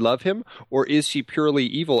really love him? Or is she purely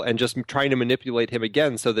evil and just trying to manipulate him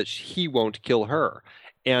again so that he won't kill her?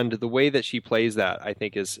 And the way that she plays that, I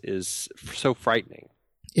think, is so frightening.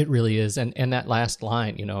 It really is. And that last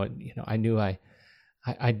line, I knew I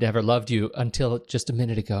never loved you until just a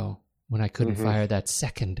minute ago, when I couldn't fire that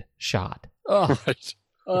second shot. Oh,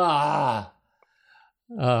 right.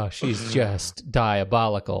 Oh, she's just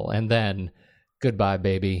diabolical. And then, goodbye,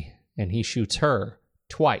 baby. And he shoots her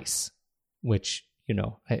twice, which,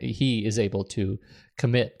 he is able to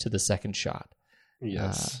commit to the second shot.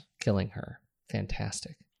 Yes. Killing her.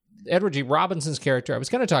 Fantastic. Edward G. Robinson's character, I was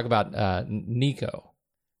going to talk about Nino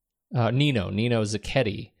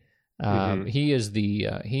Zacchetti. He is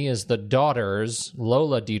the daughter's,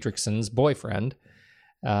 Lola Dietrichson's, boyfriend,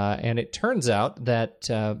 and it turns out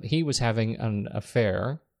that he was having an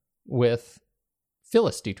affair with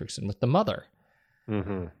Phyllis Dietrichson, with the mother,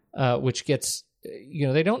 which gets,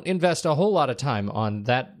 they don't invest a whole lot of time on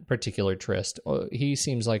that particular tryst. He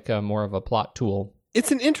seems like more of a plot tool.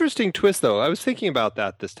 It's an interesting twist, though. I was thinking about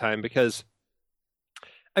that this time because,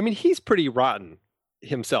 I mean, he's pretty rotten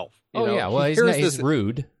himself. Yeah, well, he's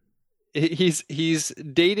rude. he's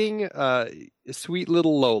dating sweet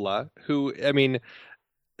little Lola, who, I mean,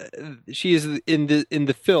 she is in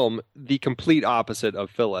the film the complete opposite of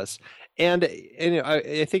Phyllis, and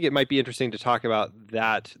I think it might be interesting to talk about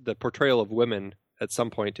the portrayal of women at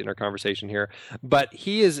some point in our conversation here. But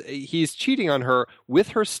he's cheating on her with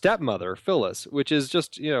her stepmother Phyllis, which is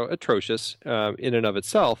just atrocious in and of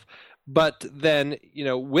itself. But then,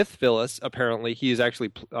 with Phyllis, apparently he is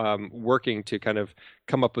actually working to kind of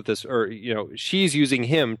come up with this, or, she's using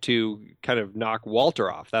him to kind of knock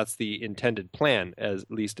Walter off. That's the intended plan, as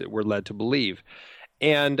at least we're led to believe.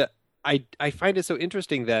 And I find it so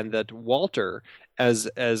interesting then that Walter,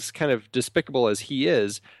 as kind of despicable as he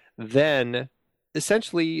is, then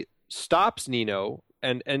essentially stops Nino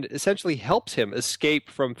and essentially helps him escape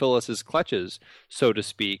from Phyllis's clutches, so to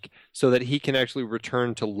speak, so that he can actually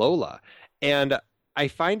return to Lola. And I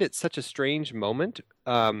find it such a strange moment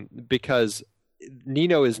because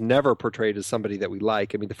Nino is never portrayed as somebody that we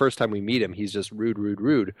like. I mean, the first time we meet him, he's just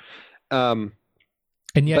rude. And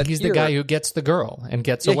yet he's the guy who gets the girl and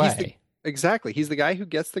gets away. Exactly. He's the guy who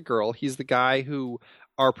gets the girl. He's the guy who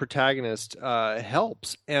our protagonist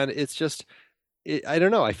helps. And it's just... I don't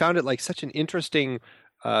know. I found it like such an interesting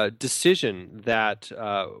decision that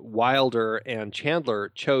Wilder and Chandler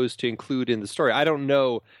chose to include in the story. I don't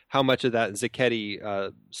know how much of that Zacchetti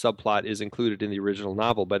subplot is included in the original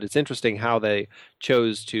novel, but it's interesting how they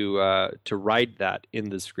chose to write that in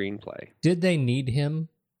the screenplay. Did they need him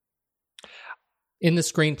in the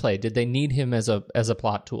screenplay? Did they need him as a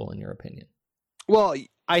plot tool, in your opinion? Well,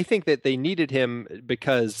 I think that they needed him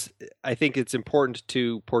because I think it's important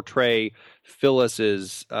to portray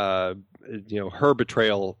Phyllis's, her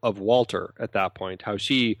betrayal of Walter at that point, how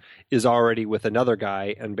she is already with another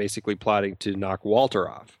guy and basically plotting to knock Walter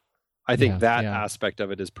off. I think that aspect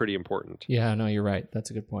of it is pretty important. Yeah, no, you're right. That's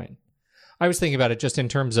a good point. I was thinking about it just in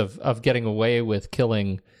terms of getting away with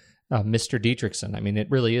killing Mr. Dietrichson. I mean, it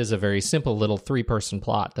really is a very simple little 3-person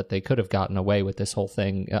plot that they could have gotten away with this whole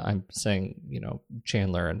thing. I'm saying,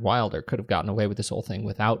 Chandler and Wilder could have gotten away with this whole thing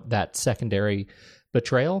without that secondary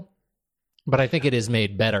betrayal. But I think it is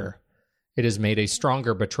made better. It is made a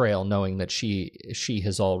stronger betrayal knowing that she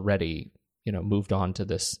has already, moved on to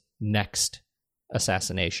this next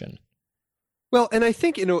assassination. Well, and I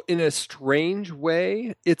think, in a strange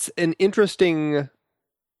way, it's an interesting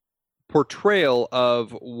portrayal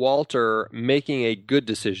of Walter making a good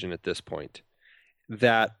decision at this point,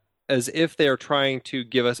 that as if they are trying to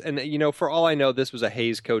give us, and for all I know, this was a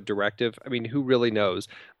Hays Code directive. I mean, who really knows?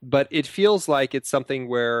 But it feels like it's something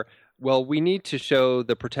where, well, we need to show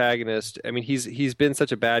the protagonist. I mean, he's been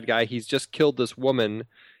such a bad guy. He's just killed this woman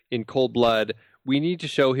in cold blood. We need to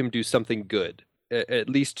show him do something good, at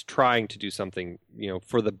least trying to do something,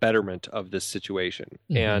 for the betterment of this situation.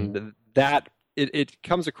 Mm-hmm. And that it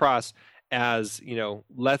comes across as,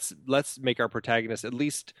 let's make our protagonist, at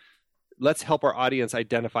least let's help our audience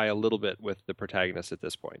identify a little bit with the protagonist at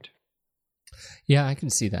this point. Yeah, I can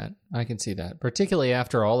see that. Particularly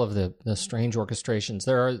after all of the strange orchestrations.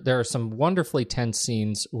 There are some wonderfully tense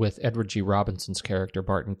scenes with Edward G. Robinson's character,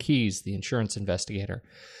 Barton Keyes, the insurance investigator.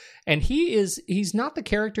 And he's not the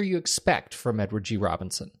character you expect from Edward G.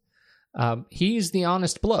 Robinson. He's the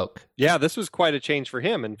honest bloke. Yeah, this was quite a change for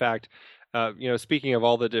him. In fact, speaking of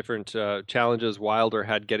all the different challenges Wilder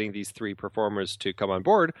had getting these 3 performers to come on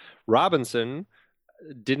board, Robinson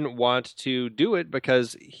didn't want to do it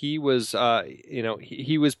because he was,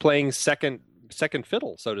 he was playing second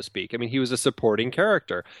fiddle, so to speak. I mean, he was a supporting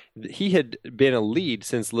character. He had been a lead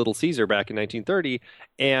since Little Caesar back in 1930,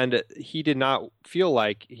 and he did not feel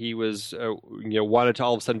like he was, wanted to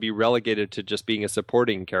all of a sudden be relegated to just being a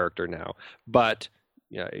supporting character now. But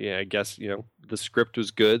I guess, the script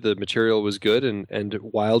was good, the material was good, and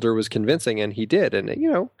Wilder was convincing, and he did.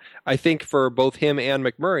 And, I think for both him and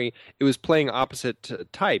McMurray, it was playing opposite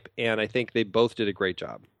type, and I think they both did a great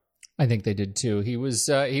job. I think they did too. He was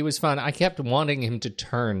fun. I kept wanting him to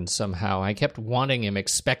turn somehow. I kept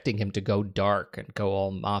expecting him to go dark and go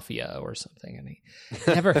all mafia or something, and he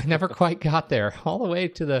never quite got there. All the way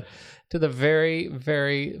to the very,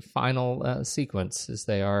 very final sequence as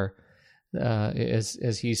they are.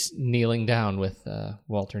 As he's kneeling down with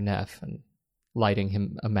Walter Neff and lighting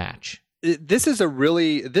him a match. This is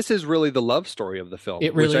really the love story of the film.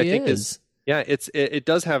 It really which I think is. Yeah, it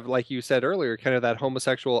does have, like you said earlier, kind of that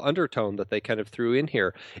homosexual undertone that they kind of threw in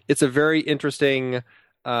here. It's a very interesting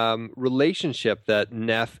relationship that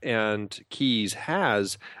Neff and Keyes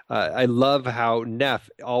has. I love how Neff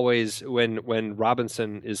always, when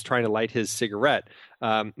Robinson is trying to light his cigarette,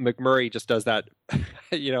 McMurray just does that.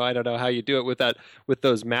 I don't know how you do it with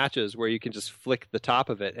those matches where you can just flick the top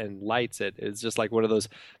of it and lights it. It's just like one of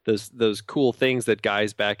those cool things that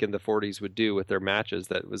guys back in the 40s would do with their matches.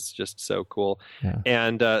 That was just so cool. Yeah.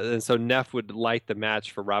 And so Neff would light the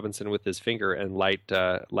match for Robinson with his finger and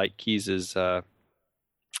light Keyes's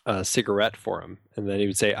cigarette for him, and then he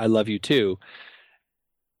would say, "I love you too."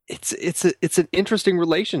 It's an interesting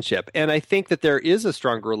relationship, and I think that there is a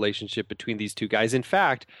stronger relationship between these two guys. In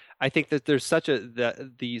fact, I think that there's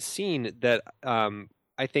the scene that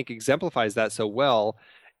I think exemplifies that so well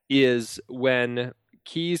is when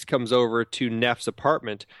Keyes comes over to Neff's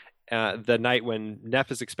apartment the night when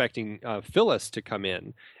Neff is expecting Phyllis to come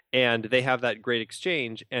in, and they have that great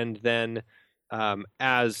exchange, and then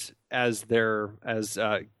as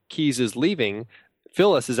Keyes is leaving,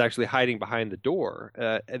 Phyllis is actually hiding behind the door,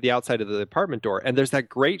 at the outside of the apartment door. And there's that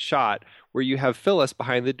great shot where you have Phyllis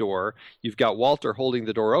behind the door, you've got Walter holding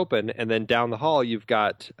the door open, and then down the hall you've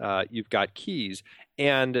got Keyes.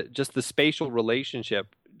 And just the spatial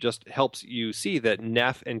relationship just helps you see that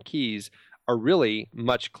Neff and Keyes are really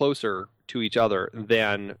much closer to each other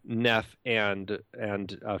than Neff and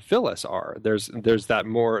Phyllis are. There's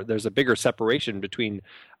a bigger separation between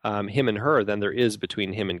him and her than there is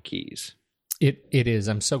between him and Keyes. It is.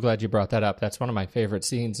 I'm so glad you brought that up. That's one of my favorite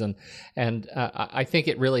scenes, and I think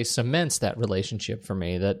it really cements that relationship for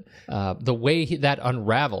me. That the way that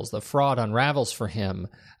unravels, the fraud unravels for him.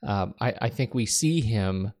 I think we see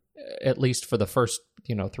him, at least for the first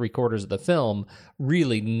 3/4 of the film,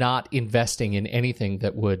 really not investing in anything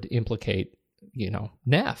that would implicate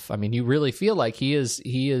Neff. I mean, you really feel like he's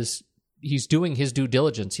doing his due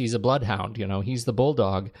diligence. He's a bloodhound. He's the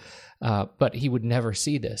bulldog. But he would never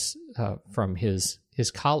see this from his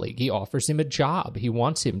colleague. He offers him a job. He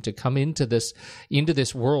wants him to come into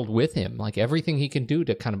this world with him, like everything he can do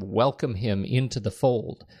to kind of welcome him into the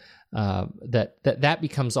fold. That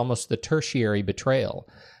becomes almost the tertiary betrayal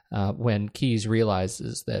when Keyes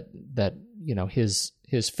realizes that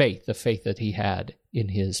his faith, the faith that he had in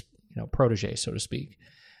his protege, so to speak,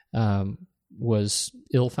 was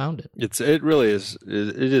ill-founded. It really is.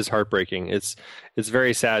 It is heartbreaking. It's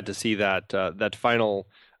very sad to see that final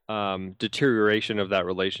deterioration of that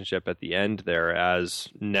relationship at the end there, as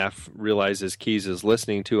Neff realizes Keyes is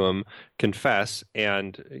listening to him confess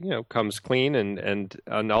and comes clean and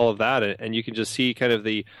all of that, and you can just see kind of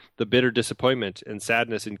the bitter disappointment and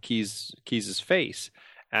sadness in Keyes's face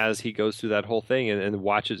as he goes through that whole thing and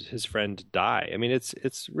watches his friend die. I mean,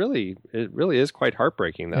 it really is quite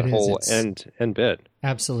heartbreaking, that whole end bit.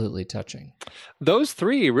 Absolutely touching. Those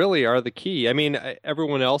three really are the key. I mean,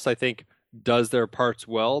 everyone else, I think, does their parts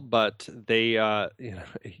well, but they,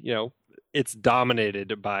 it's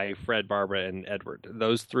dominated by Fred, Barbara, and Edward.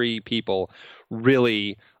 Those three people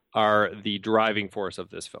really are the driving force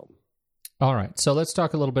of this film. All right, so let's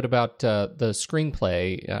talk a little bit about the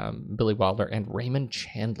screenplay, Billy Wilder and Raymond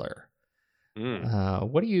Chandler.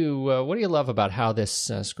 What do you love about how this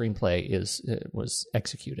screenplay was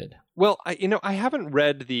executed? Well, I haven't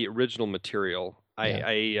read the original material.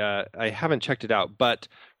 I haven't checked it out, but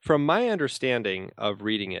from my understanding of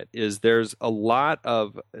reading it, is there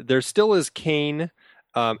still is Kane,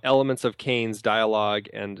 elements of Kane's dialogue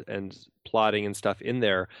and plotting and stuff in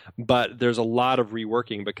there, but there's a lot of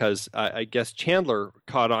reworking because I guess Chandler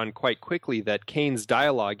caught on quite quickly that Kane's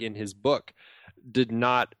dialogue in his book did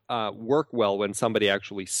not work well when somebody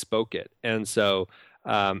actually spoke it, and so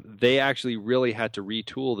they actually really had to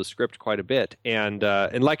retool the script quite a bit. And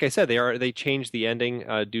like I said, they changed the ending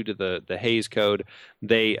due to the Hays Code.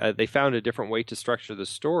 They found a different way to structure the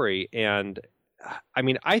story, and I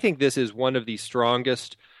mean, I think this is one of the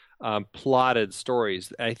strongest plotted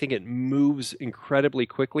stories. I think it moves incredibly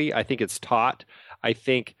quickly. I think it's taut. I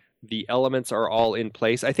think the elements are all in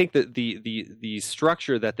place. I think that the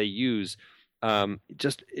structure that they use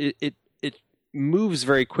it moves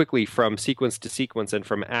very quickly from sequence to sequence and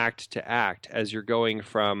from act to act as you're going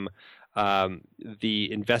from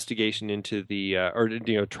the investigation into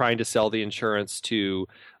trying to sell the insurance to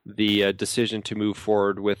the decision to move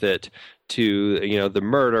forward with it, to the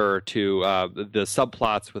murder, to the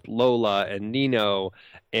subplots with Lola and Nino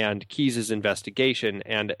and Keyes' investigation,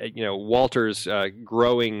 and Walter's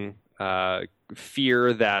growing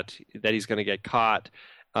fear that he's going to get caught,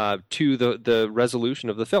 to the resolution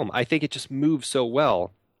of the film. I think it just moves so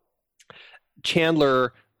well.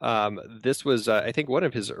 Chandler, this was I think one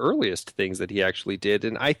of his earliest things that he actually did,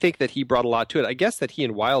 and I think that he brought a lot to it. I guess that he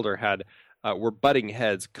and Wilder were butting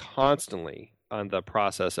heads constantly the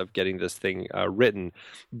process of getting this thing written.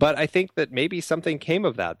 But I think that maybe something came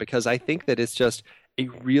of that, because I think that it's just a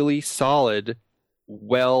really solid,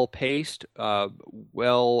 well-paced,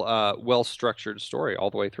 well-structured story all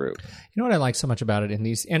the way through. You know what I like so much about it in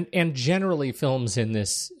these, and generally films in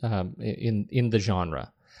this in the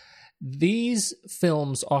genre. These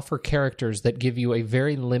films offer characters that give you a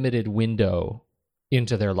very limited window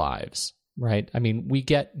into their lives, right? I mean, we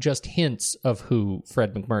get just hints of who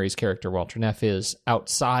Fred McMurray's character, Walter Neff, is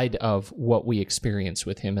outside of what we experience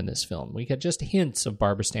with him in this film. We get just hints of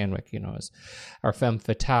Barbara Stanwyck, as our femme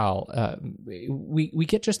fatale. We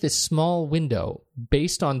get just this small window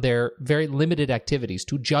based on their very limited activities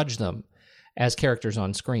to judge them as characters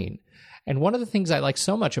on screen. And one of the things I like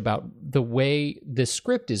so much about the way this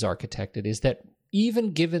script is architected is that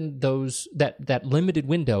even given that limited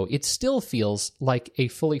window, it still feels like a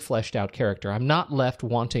fully fleshed out character. I'm not left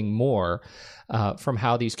wanting more from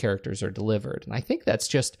how these characters are delivered. And I think that's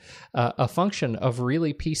just a function of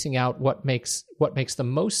really piecing out what makes the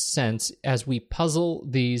most sense as we puzzle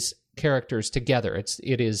these characters together. It's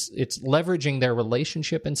leveraging their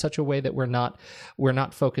relationship in such a way that we're not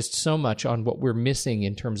focused so much on what we're missing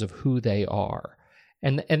in terms of who they are.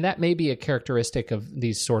 And that may be a characteristic of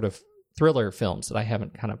these sort of thriller films that I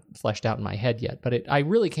haven't kind of fleshed out in my head yet. But I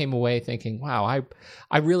really came away thinking, wow,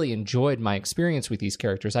 I really enjoyed my experience with these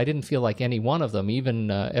characters. I didn't feel like any one of them,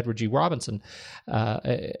 even Edward G. Robinson,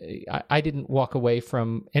 I didn't walk away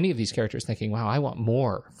from any of these characters thinking, wow, I want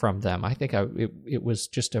more from them. I think it was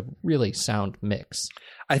just a really sound mix.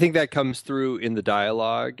 I think that comes through in the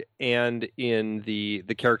dialogue and in the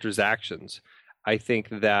characters' actions. I think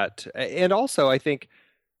that, and also I think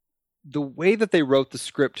the way that they wrote the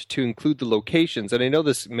script to include the locations, and I know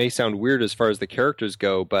this may sound weird as far as the characters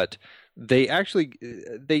go, but I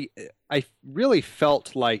really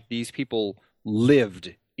felt like these people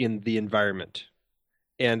lived in the environment.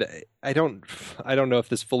 And I don't know if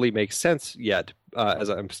this fully makes sense yet, as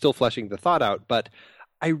I'm still fleshing the thought out, but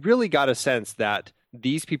I really got a sense that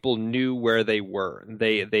these people knew where they were.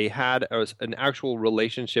 They had an actual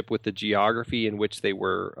relationship with the geography in which they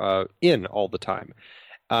were in all the time.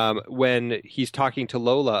 When he's talking to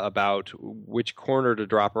Lola about which corner to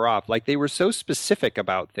drop her off, like they were so specific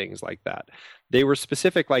about things like that. They were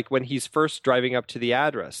specific, like when he's first driving up to the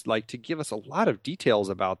address, like to give us a lot of details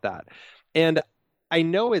about that. And I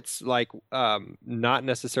know it's like not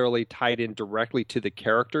necessarily tied in directly to the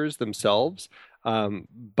characters themselves,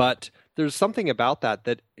 but there's something about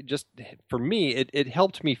that just, for me, it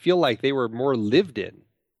helped me feel like they were more lived in.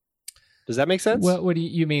 Does that make sense? Well, what do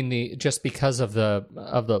you mean? Just because of the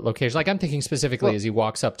location? Like I'm thinking specifically as he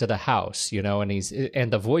walks up to the house, and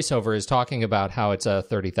the voiceover is talking about how it's a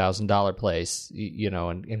 $30,000 place,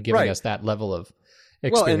 and giving us that level of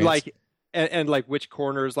experience. Well, and like which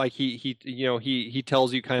corners, like he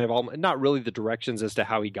tells you kind of all, not really the directions as to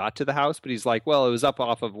how he got to the house, but he's like, well, it was up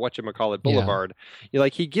off of whatchamacallit Boulevard. Yeah.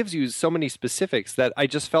 He gives you so many specifics that I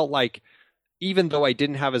just felt like, even though I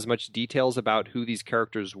didn't have as much details about who these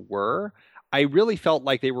characters were, I really felt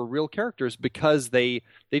like they were real characters because they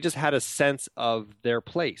just had a sense of their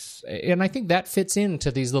place. And I think that fits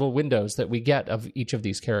into these little windows that we get of each of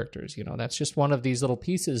these characters. That's just one of these little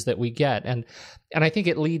pieces that we get. And I think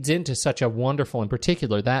it leads into such a wonderful, in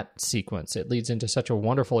particular, that sequence, it leads into such a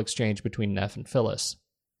wonderful exchange between Neff and Phyllis.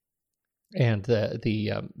 And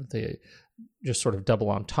the just sort of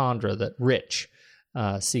double entendre that Rich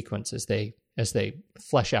sequence as they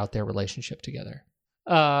flesh out their relationship together.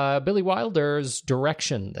 Billy Wilder's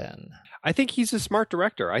direction, then. I think he's a smart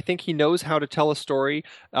director. I think he knows how to tell a story.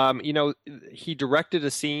 He directed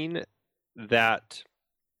a scene that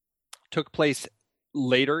took place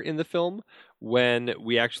later in the film when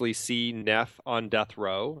we actually see Neff on death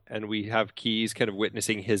row and we have Keyes kind of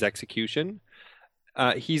witnessing his execution.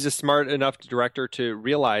 He's a smart enough director to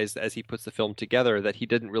realize as he puts the film together that he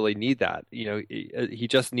didn't really need that. He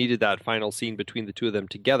just needed that final scene between the two of them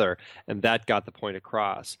together, and that got the point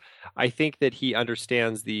across. I think that he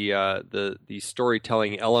understands the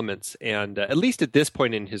storytelling elements, and at least at this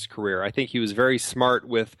point in his career, I think he was very smart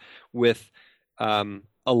with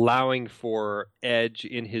allowing for edge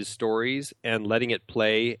in his stories and letting it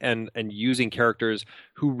play and using characters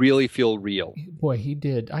who really feel real. Boy, he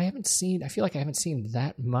did. I feel like I haven't seen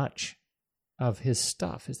that much of his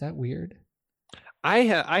stuff. Is that weird? I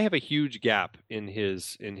have a huge gap in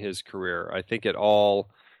his career. I think it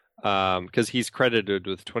all, because he's credited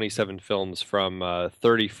with 27 films from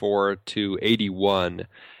 34 to 81.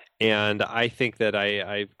 And I think that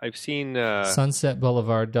I've seen Sunset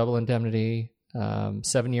Boulevard, Double Indemnity,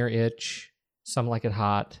 7 Year Itch, Some Like It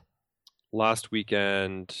Hot, Lost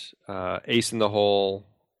Weekend, Ace in the Hole,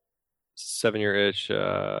 7-Year Itch,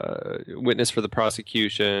 Witness for the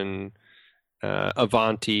Prosecution,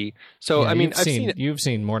 Avanti. So, Yeah, I mean, you've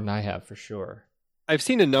seen more than I have for sure. I've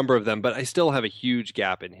seen a number of them, but I still have a huge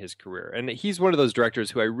gap in his career. And he's one of those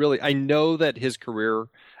directors who I know that his career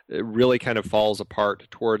really kind of falls apart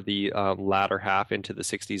toward the latter half into the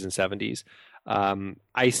 60s and 70s.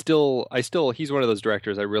 He's one of those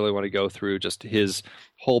directors I really want to go through just his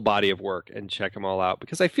whole body of work and check them all out,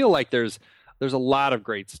 because I feel like there's a lot of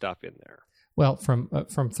great stuff in there. Well, from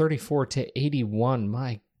 34 to 81,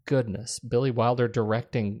 my goodness, Billy Wilder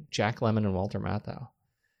directing Jack Lemmon and Walter Matthau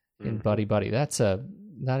in Buddy Buddy. That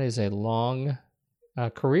is a long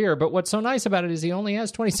career, but what's so nice about it is he only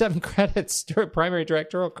has 27 credits, primary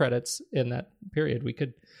directorial credits in that period. We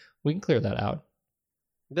can clear that out.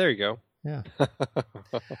 There you go. Yeah.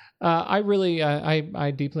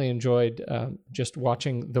 I deeply enjoyed just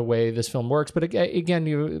watching the way this film works. But again,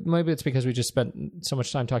 maybe it's because we just spent so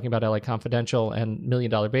much time talking about LA Confidential and $1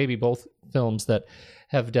 Million Baby, both films that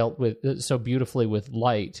have dealt with so beautifully with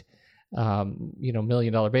light. $1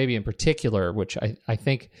 Million Baby in particular, which I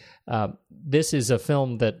think this is a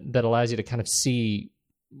film that allows you to kind of see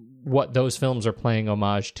what those films are playing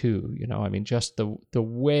homage to. I mean, just the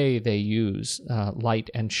way they use light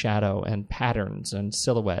and shadow and patterns and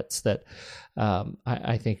silhouettes that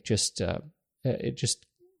I think it just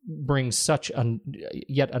brings such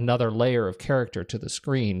yet another layer of character to the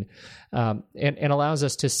screen, and allows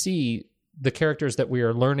us to see the characters that we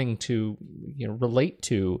are learning to relate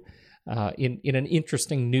to in an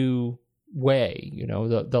interesting new way.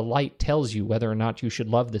 The light tells you whether or not you should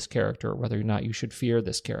love this character or whether or not you should fear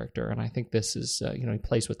this character, and I think this is he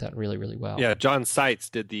plays with that really, really well. Yeah, John Seitz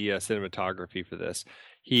did the cinematography for this.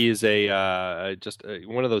 He is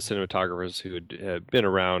one of those cinematographers who had been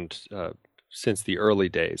around since the early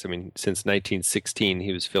days. I mean, since 1916,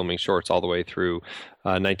 he was filming shorts all the way through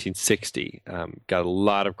 1960. Got a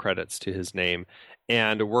lot of credits to his name,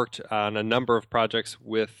 and worked on a number of projects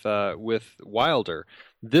with Wilder.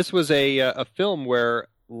 This was a film where,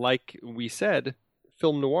 like we said,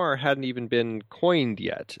 film noir hadn't even been coined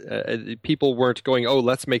yet. People weren't going, oh,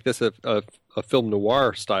 let's make this a film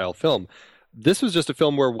noir style film. This was just a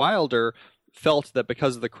film where Wilder felt that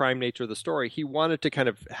because of the crime nature of the story, he wanted to kind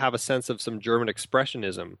of have a sense of some German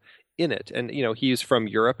expressionism in it. And, he's from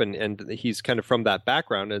Europe and he's kind of from that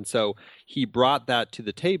background. And so he brought that to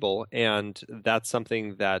the table. And that's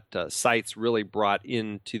something that Seitz really brought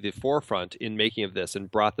into the forefront in making of this,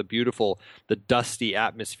 and brought the dusty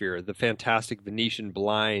atmosphere, the fantastic Venetian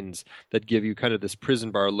blinds that give you kind of this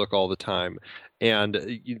prison bar look all the time.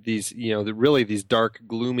 And these, really these dark,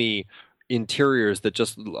 gloomy interiors that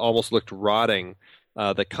just almost looked rotting,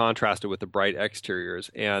 that contrasted with the bright exteriors,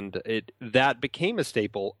 and that became a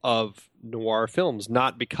staple of noir films.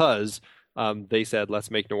 Not because they said let's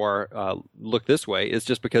make noir look this way. It's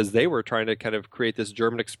just because they were trying to kind of create this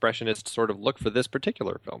German expressionist sort of look for this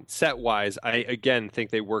particular film. Set wise, I again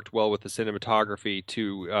think they worked well with the cinematography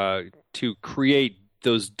to create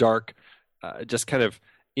those dark, just kind of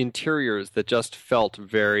interiors that just felt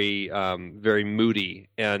very very moody,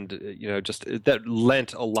 and just that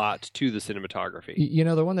lent a lot to the cinematography.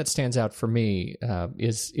 The one that stands out for me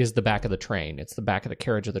is the back of the train. It's the back of the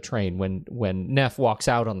carriage of the train when Neff walks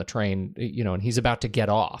out on the train, and he's about to get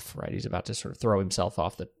off, right? He's about to sort of throw himself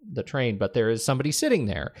off the train, but there is somebody sitting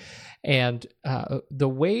there, and the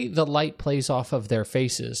way the light plays off of their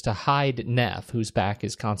faces to hide Neff, whose back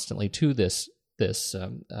is constantly to this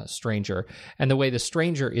stranger, and the way the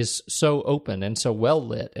stranger is so open and so well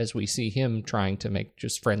lit as we see him trying to make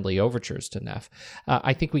just friendly overtures to Neff.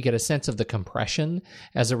 I think we get a sense of the compression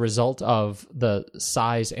as a result of the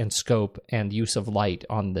size and scope and use of light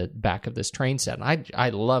on the back of this train set. And I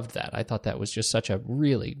loved that. I thought that was just such a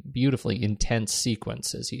really beautifully intense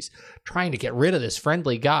sequence as he's trying to get rid of this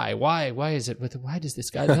friendly guy. Why does this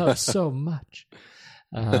guy love so much?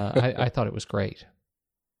 I thought it was great.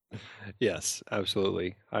 Yes,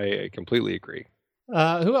 absolutely. I completely agree.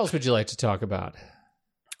 Who else would you like to talk about?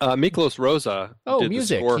 Miklos Rosa. Oh, did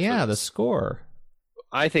music. The score the score.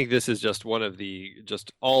 I think this is just one of the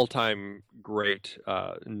all-time great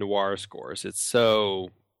noir scores. It's so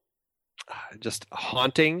just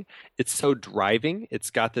haunting. It's so driving. It's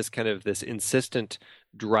got this kind of this insistent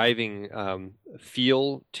driving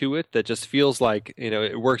feel to it that just feels like,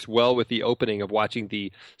 it works well with the opening of watching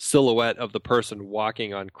the silhouette of the person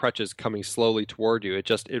walking on crutches coming slowly toward you.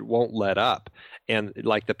 It won't let up. And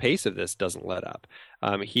like the pace of this doesn't let up.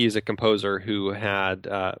 He's a composer who had,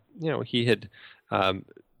 he had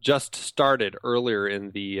just started earlier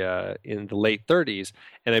in the late 30s,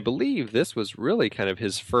 and I believe this was really kind of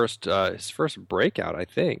his first breakout, I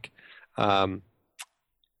think.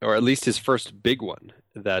 or at least his first big one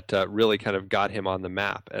that really kind of got him on the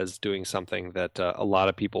map as doing something that a lot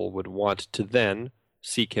of people would want to then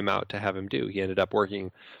seek him out to have him do. He ended up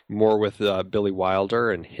working more with Billy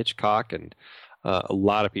Wilder and Hitchcock and a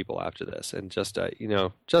lot of people after this, and just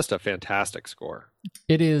a fantastic score.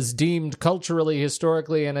 It is deemed culturally,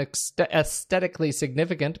 historically, and aesthetically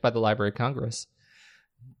significant by the Library of Congress.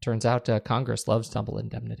 Turns out Congress loves Double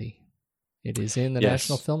Indemnity. It is in the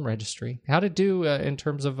National Film Registry. How'd it do in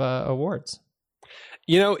terms of awards?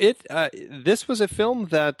 This was a film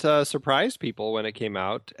that surprised people when it came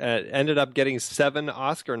out. It ended up getting 7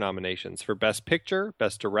 Oscar nominations for Best Picture,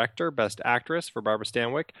 Best Director, Best Actress for Barbara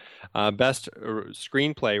Stanwyck, Best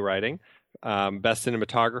Screenplay Writing, Best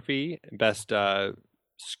Cinematography, Best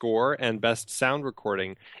Score, and Best Sound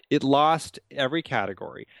Recording. It lost every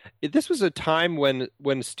category. This was a time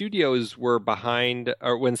when studios were behind,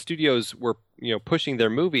 or when studios were pushing their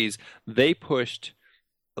movies. They pushed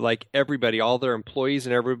like everybody, all their employees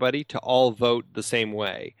and everybody, to all vote the same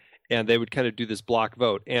way. And they would kind of do this block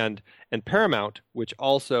vote. And Paramount, which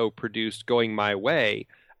also produced Going My Way,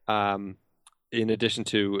 in addition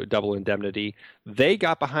to Double Indemnity, they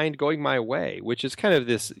got behind Going My Way, which is kind of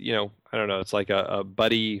this, I don't know, it's like a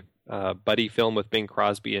buddy film with Bing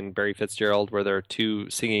Crosby and Barry Fitzgerald, where there are 2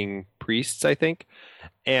 singing priests, I think.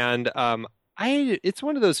 And it's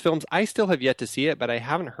one of those films, I still have yet to see it, but I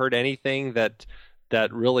haven't heard anything that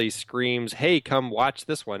really screams, "Hey, come watch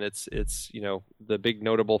this one." It's the big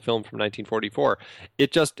notable film from 1944.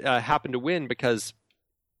 It just happened to win because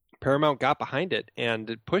Paramount got behind it and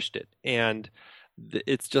it pushed it, and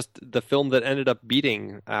it's just the film that ended up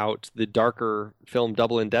beating out the darker film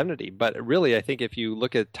Double Indemnity. But really, I think if you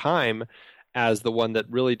look at Time as the one that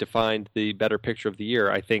really defined the better picture of the year,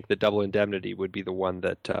 I think that Double Indemnity would be the one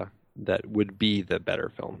that would be the better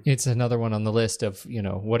film. It's another one on the list of,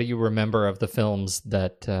 what do you remember of the films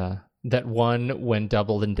that won when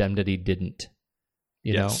Double Indemnity didn't?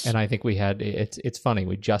 You know, and I think we had, it's funny,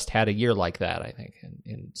 we just had a year like that, I think,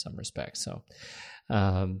 in some respects. So,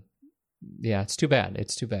 it's too bad.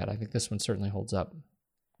 It's too bad. I think this one certainly holds up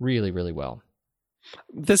really, really well.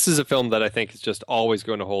 This is a film that I think is just always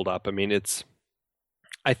going to hold up. I mean,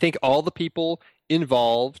 I think all the people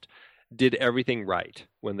involved did everything right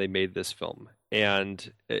when they made this film.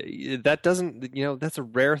 And that doesn't, that's a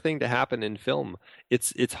rare thing to happen in film.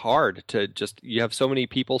 It's hard to you have so many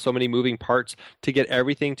people, so many moving parts, to get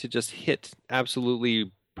everything to just hit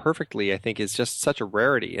absolutely perfectly. I think is just such a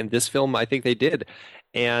rarity. And this film, I think they did.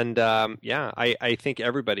 And I think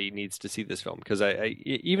everybody needs to see this film, because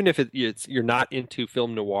even if you're not into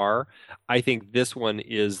film noir, I think this one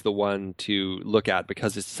is the one to look at,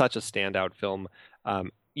 because it's such a standout film.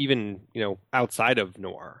 Even outside of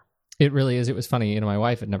noir. It really is. It was funny. My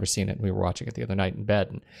wife had never seen it. We were watching it the other night in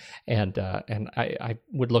bed, and I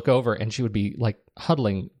would look over, and she would be like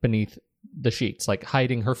huddling beneath the sheets, like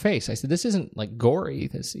hiding her face. I said, "This isn't like gory.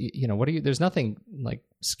 This, what are you? There's nothing like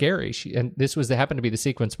scary." And this happened to be the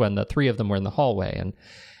sequence when the 3 of them were in the hallway,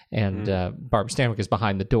 and Barbara Stanwyck is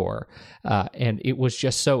behind the door, and it was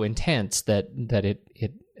just so intense that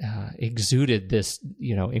it exuded this,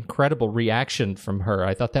 incredible reaction from her.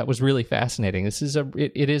 I thought that was really fascinating.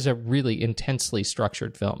 It is a really intensely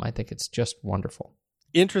structured film. I think it's just wonderful.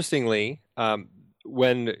 Interestingly,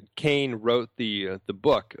 when Kane wrote the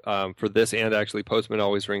book for this, and actually Postman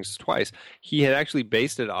Always Rings Twice, he had actually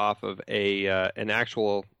based it off of an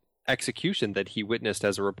actual execution that he witnessed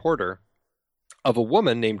as a reporter of a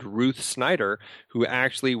woman named Ruth Snyder, who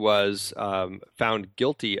actually was found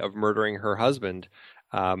guilty of murdering her husband,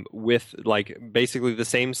 with like basically the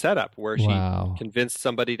same setup, where she convinced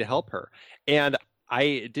somebody to help her. And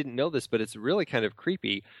I didn't know this, but it's really kind of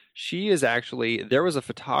creepy. There was a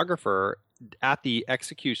photographer at the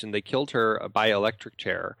execution. They killed her by electric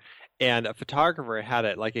chair, and a photographer had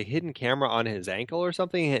a hidden camera on his ankle or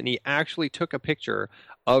something, and he actually took a picture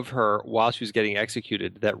of her while she was getting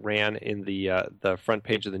executed that ran in the front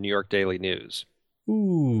page of the New York Daily News.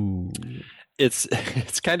 Ooh.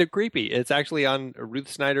 It's kind of creepy. It's actually on Ruth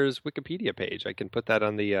Snyder's Wikipedia page. I can put that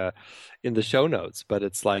on the in the show notes. But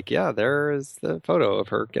it's like, there is the photo of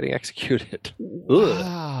her getting executed.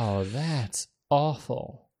 Wow, that's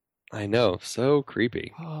awful. I know, so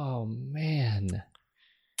creepy. Oh man.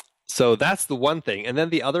 So that's the one thing. And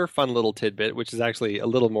then the other fun little tidbit, which is actually a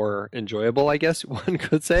little more enjoyable, I guess one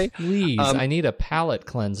could say. Please, I need a palate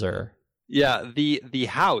cleanser. Yeah, the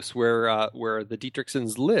house where the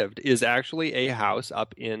Dietrichsons lived is actually a house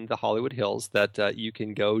up in the Hollywood Hills that you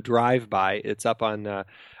can go drive by. It's up on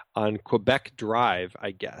on Quebec Drive,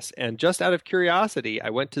 I guess. And just out of curiosity, I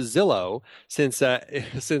went to Zillow since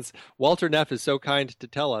Walter Neff is so kind to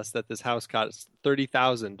tell us that this house cost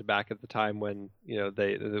 $30,000 back at the time when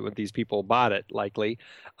when these people bought it. Likely,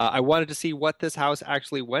 I wanted to see what this house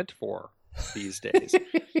actually went for these days.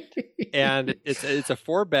 And it's a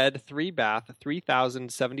 4-bed, 3-bath,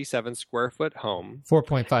 3,077 square foot home,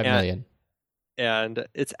 $4.5 million. And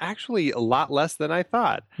it's actually a lot less than I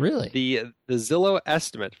thought. Really? The Zillow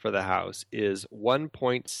estimate for the house is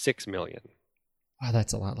 $1.6 million. Wow,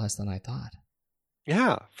 that's a lot less than I thought.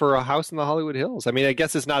 Yeah, for a house in the Hollywood Hills. I mean, I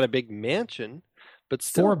guess it's not a big mansion, but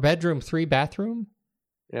still. 4-bedroom, 3-bathroom?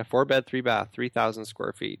 Yeah, 4-bed, 3-bath, 3,000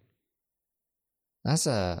 square feet. It's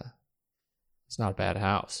not a bad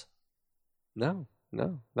house. No,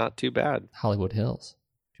 not too bad. Hollywood Hills.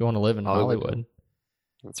 If you want to live in Hollywood.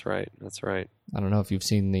 That's right. I don't know if you've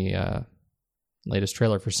seen the latest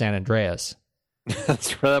trailer for San Andreas.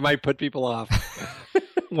 That might put people off.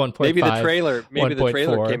 1.5. Maybe the trailer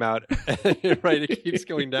came out. Right, it keeps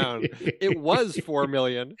going down. It was $4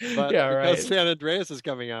 million, but because San Andreas is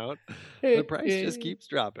coming out, the price just keeps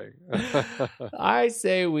dropping. I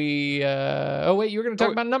say we. Oh wait, you were going to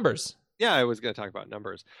talk about numbers. Yeah, I was going to talk about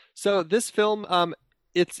numbers. So this film,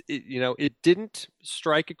 it didn't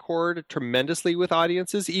strike a chord tremendously with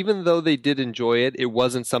audiences, even though they did enjoy it. It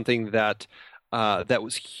wasn't something that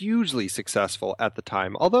was hugely successful at the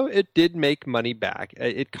time, although it did make money back.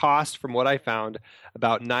 It cost, from what I found,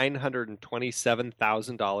 about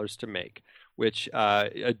 $927,000 to make, which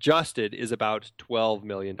adjusted is about $12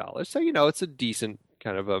 million. So, it's a decent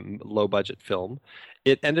kind of a low-budget film.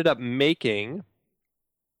 It ended up making...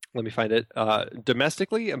 Let me find it.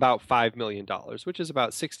 Domestically, about $5 million, which is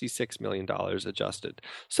about $66 million adjusted.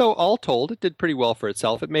 So all told, it did pretty well for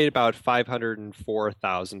itself. It made about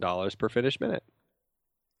 $504,000 per finished minute.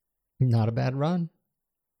 Not a bad run.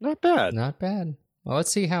 Not bad. Well,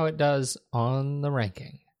 let's see how it does on the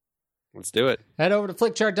ranking. Let's do it. Head over to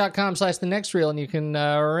flickchart.com/thenextreel and you can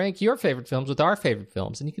rank your favorite films with our favorite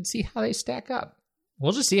films, and you can see how they stack up.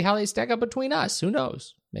 We'll just see how they stack up between us. Who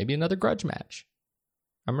knows? Maybe another grudge match.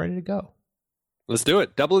 I'm ready to go. Let's do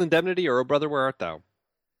it. Double Indemnity or Oh Brother, Where Art Thou?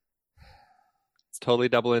 It's totally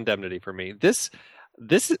Double Indemnity for me. If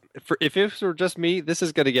it were just me, this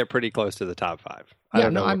is going to get pretty close to the top 5.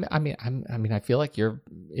 I feel like you're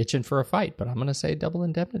itching for a fight, but I'm going to say Double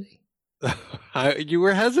Indemnity. You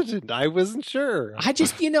were hesitant. I wasn't sure. I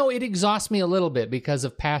just, it exhausts me a little bit because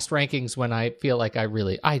of past rankings when I feel like I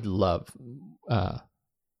love, Oh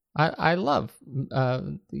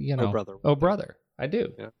Brother. I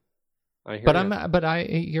do. Yeah. I hear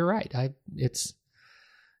you're right.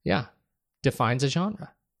 Defines a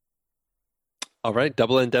genre. All right.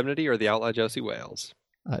 Double Indemnity or The Outlaw Josie Wales?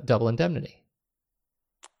 Double Indemnity.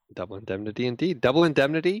 Double Indemnity indeed. Double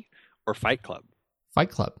Indemnity or Fight Club?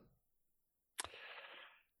 Fight Club.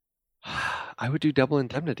 I would do Double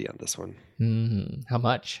Indemnity on this one. Mm-hmm. How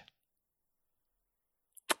much?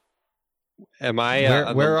 Am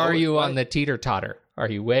I? Where are you on the teeter-totter? Are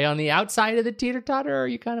you way on the outside of the teeter-totter, or are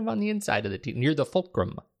you kind of on the inside of the teeter? Near the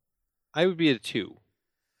fulcrum. I would be at a 2.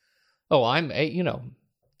 Oh, I'm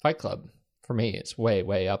Fight Club for me. It's way,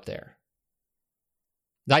 way up there.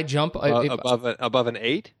 I jump above an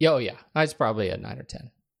 8. Oh yeah, it's probably a 9 or 10.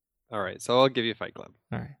 All right, so I'll give you Fight Club.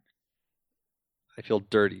 All right. I feel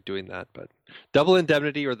dirty doing that, but Double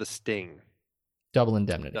Indemnity or The Sting? Double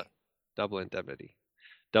Indemnity. Double Indemnity.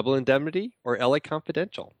 Double Indemnity or LA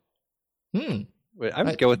Confidential? I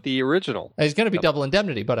would go with the original. It's going to be Double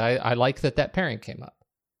Indemnity, but I like that pairing came up.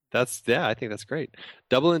 I think that's great.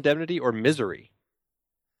 Double Indemnity or Misery?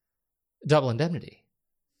 Double Indemnity.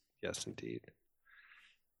 Yes, indeed.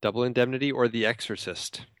 Double Indemnity or The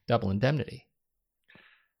Exorcist? Double Indemnity.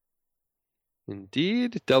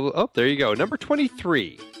 Indeed. There you go. Number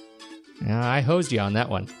 23. Yeah, I hosed you on that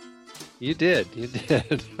one. You did. You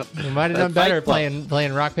might have done better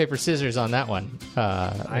playing rock paper scissors on that one.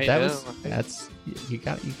 You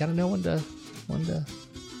got to know when to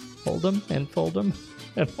hold them and fold them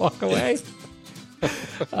and walk away.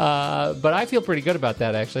 But I feel pretty good about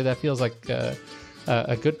that, actually. That feels like a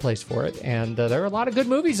good place for it. And there are a lot of good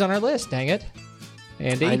movies on our list. Dang it,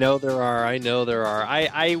 Andy. I know there are.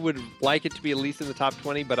 I would like it to be at least in the top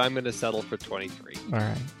 20, but I'm going to settle for 23. All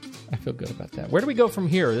right. I feel good about that. Where do we go from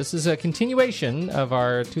here? This is a continuation of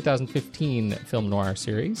our 2015 film noir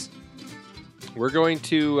series. We're going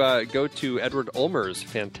to go to Edward Ulmer's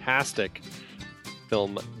fantastic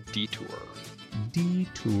film Detour.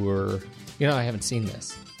 Detour. I haven't seen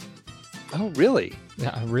this. Oh, really?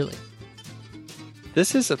 Yeah, really.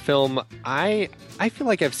 This is a film, I feel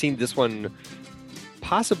like I've seen this one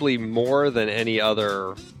possibly more than any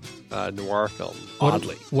other noir film.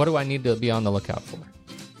 Oddly, what do I need to be on the lookout for?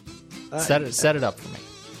 Set it up for me.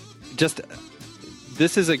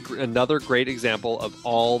 This is another great example of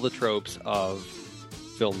all the tropes of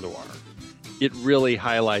film noir. It really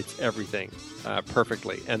highlights everything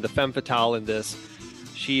perfectly, and the femme fatale in this,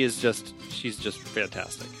 she's just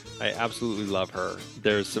fantastic. I absolutely love her.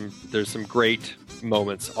 There's some great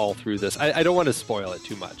moments all through this. I don't want to spoil it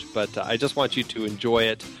too much, but I just want you to enjoy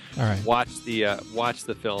it. All right. Watch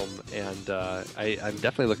the film, and I'm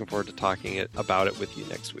definitely looking forward to talking about it with you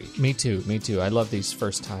next week. Me too. I love these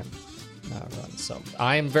first time runs, so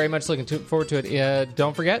I am very much looking forward to it.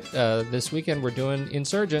 Don't forget, this weekend we're doing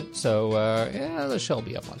Insurgent, so the show will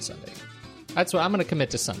be up on Sunday. That's what I'm going to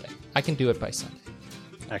commit to Sunday. I can do it by Sunday.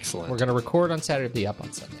 Excellent. We're going to record on Saturday, be up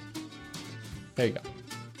on Sunday. There you go.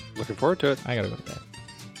 Looking forward to it. I got to go to bed.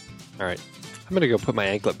 All right. I'm going to go put my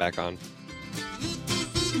anklet back on.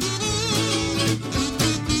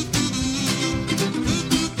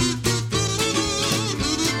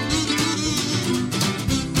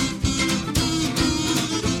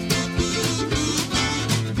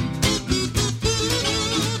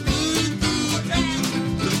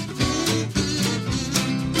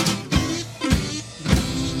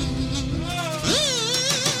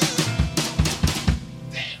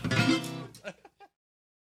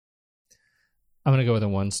 I'm going to go with a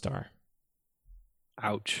 1 star.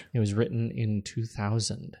 Ouch. It was written in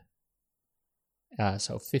 2000.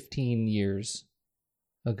 So 15 years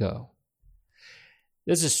ago.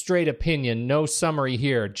 This is straight opinion, no summary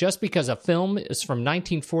here. Just because a film is from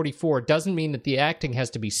 1944 doesn't mean that the acting has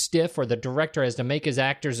to be stiff or the director has to make his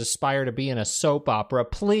actors aspire to be in a soap opera.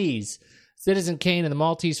 Please. Citizen Kane and the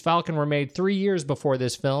Maltese Falcon were made 3 years before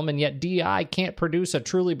this film, and yet DI can't produce a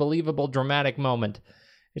truly believable dramatic moment.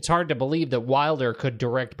 It's hard to believe that Wilder could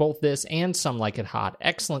direct both this and Some Like It Hot.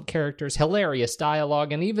 Excellent characters, hilarious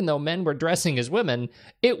dialogue, and even though men were dressing as women,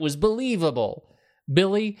 it was believable.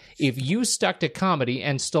 Billy, if you stuck to comedy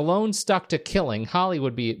and Stallone stuck to killing,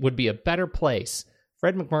 Hollywood would be a better place.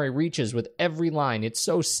 Fred McMurray reaches with every line. It's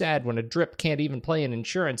so sad when a drip can't even play an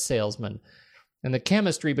insurance salesman. And the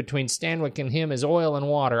chemistry between Stanwyck and him is oil and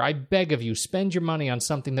water. I beg of you, spend your money on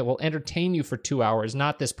something that will entertain you for 2 hours,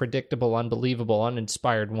 not this predictable, unbelievable,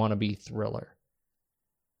 uninspired wannabe thriller.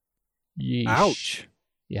 Yeesh. Ouch.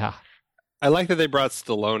 Yeah. I like that they brought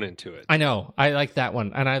Stallone into it. I know. I like that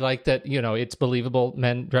one. And I like that, it's believable,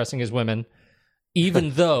 men dressing as women.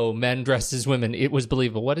 Even though men dress as women, it was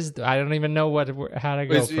believable. I don't even know how to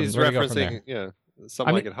go from there. He's referencing,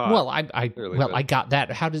 Something Like It Hot. Well, I got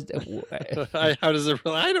that. How does how does it?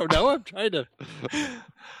 I don't know. I'm trying to.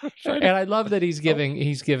 And I love that he's giving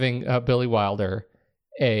Billy Wilder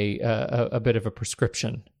a bit of a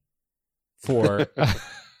prescription for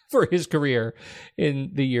for his career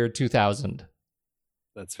in the year 2000.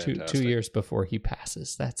 That's fantastic. 2 years before he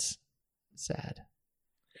passes. That's sad.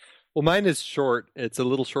 Well, mine is short. It's a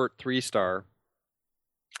little short 3-star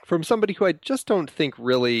from somebody who I just don't think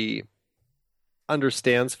really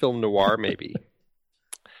understands film noir, maybe.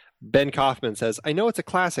 Ben Kaufman says, I know it's a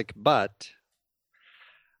classic, but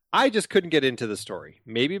I just couldn't get into the story.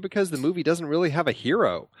 Maybe because the movie doesn't really have a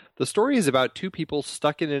hero. The story is about two people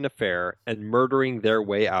stuck in an affair and murdering their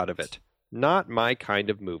way out of it. Not my kind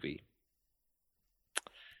of movie.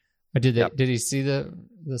 Did he see the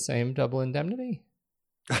same Double Indemnity?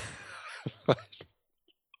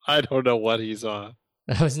 I don't know what he saw.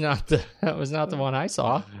 That was not the one I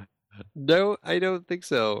saw. No, I don't think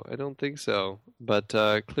so. But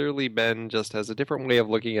clearly Ben just has a different way of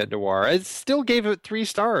looking at noir. I still gave it 3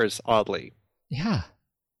 stars, oddly. Yeah.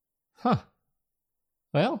 Huh.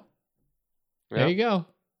 Well, there you go.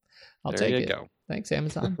 I'll take it. Go. Thanks,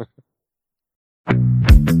 Amazon.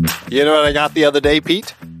 You know what I got the other day,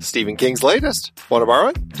 Pete? Stephen King's latest. Want to borrow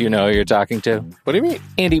it? Do you know who you're talking to? What do you mean?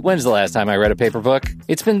 Andy, when's the last time I read a paper book?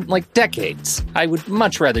 It's been like decades. I would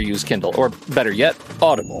much rather use Kindle, or better yet,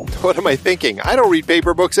 Audible. What am I thinking? I don't read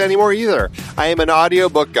paper books anymore either. I am an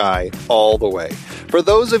audiobook guy all the way. For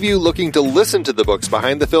those of you looking to listen to the books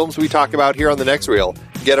behind the films we talk about here on The Next Reel,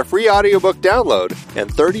 get a free audiobook download and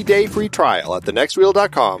 30-day free trial at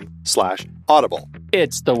thenextreel.com/audible.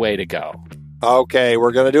 It's the way to go. Okay,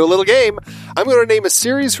 we're going to do a little game. I'm going to name a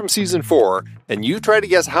series from Season 4, and you try to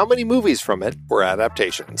guess how many movies from it were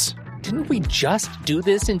adaptations. Didn't we just do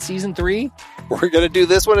this in Season 3? We're going to do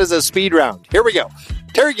this one as a speed round. Here we go.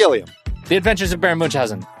 Terry Gilliam. The Adventures of Baron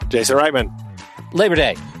Munchausen. Jason Reitman. Labor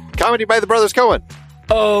Day. Comedy by the Brothers Coen.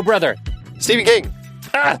 Oh, brother. Stephen King.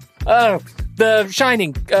 The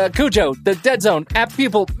Shining. Cujo. The Dead Zone. Apt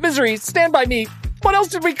Pupil. Misery. Stand By Me. What else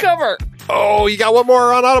did we cover? Oh, you got one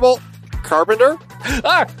more on Audible. Carpenter?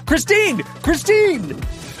 Christine!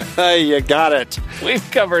 Hey, you got it.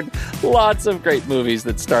 We've covered lots of great movies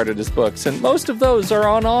that started as books, and most of those are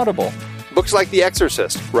on Audible. Books like The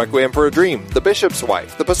Exorcist, Requiem for a Dream, The Bishop's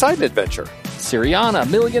Wife, The Poseidon Adventure, Syriana, $1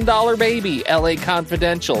 Million Baby, LA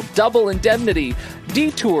Confidential, Double Indemnity,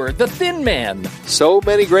 Detour, The Thin Man. So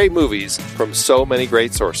many great movies from so many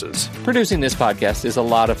great sources. Producing this podcast is a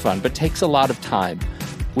lot of fun, but takes a lot of time.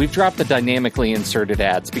 We've dropped the dynamically inserted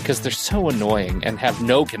ads because they're so annoying and have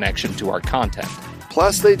no connection to our content.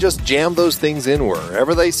 Plus, they just jam those things in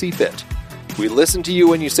wherever they see fit. We listened to you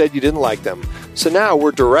when you said you didn't like them, so now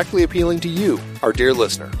we're directly appealing to you, our dear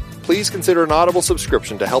listener. Please consider an Audible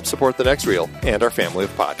subscription to help support The Next Reel and our family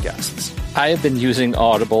of podcasts. I have been using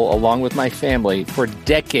Audible along with my family for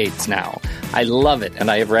decades now. I love it,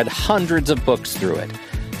 and I have read hundreds of books through it.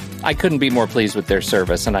 I couldn't be more pleased with their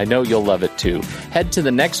service, and I know you'll love it too. Head to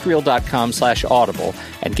thenextreel.com/audible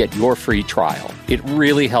and get your free trial. It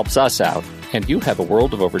really helps us out, and you have a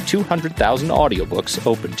world of over 200,000 audiobooks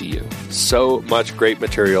open to you. So much great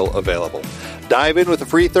material available. Dive in with a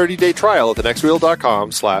free 30-day trial at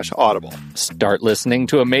thenextreel.com/audible. Start listening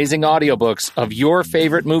to amazing audiobooks of your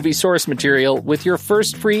favorite movie source material with your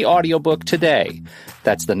first free audiobook today.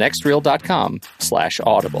 That's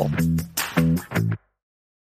thenextreel.com/audible.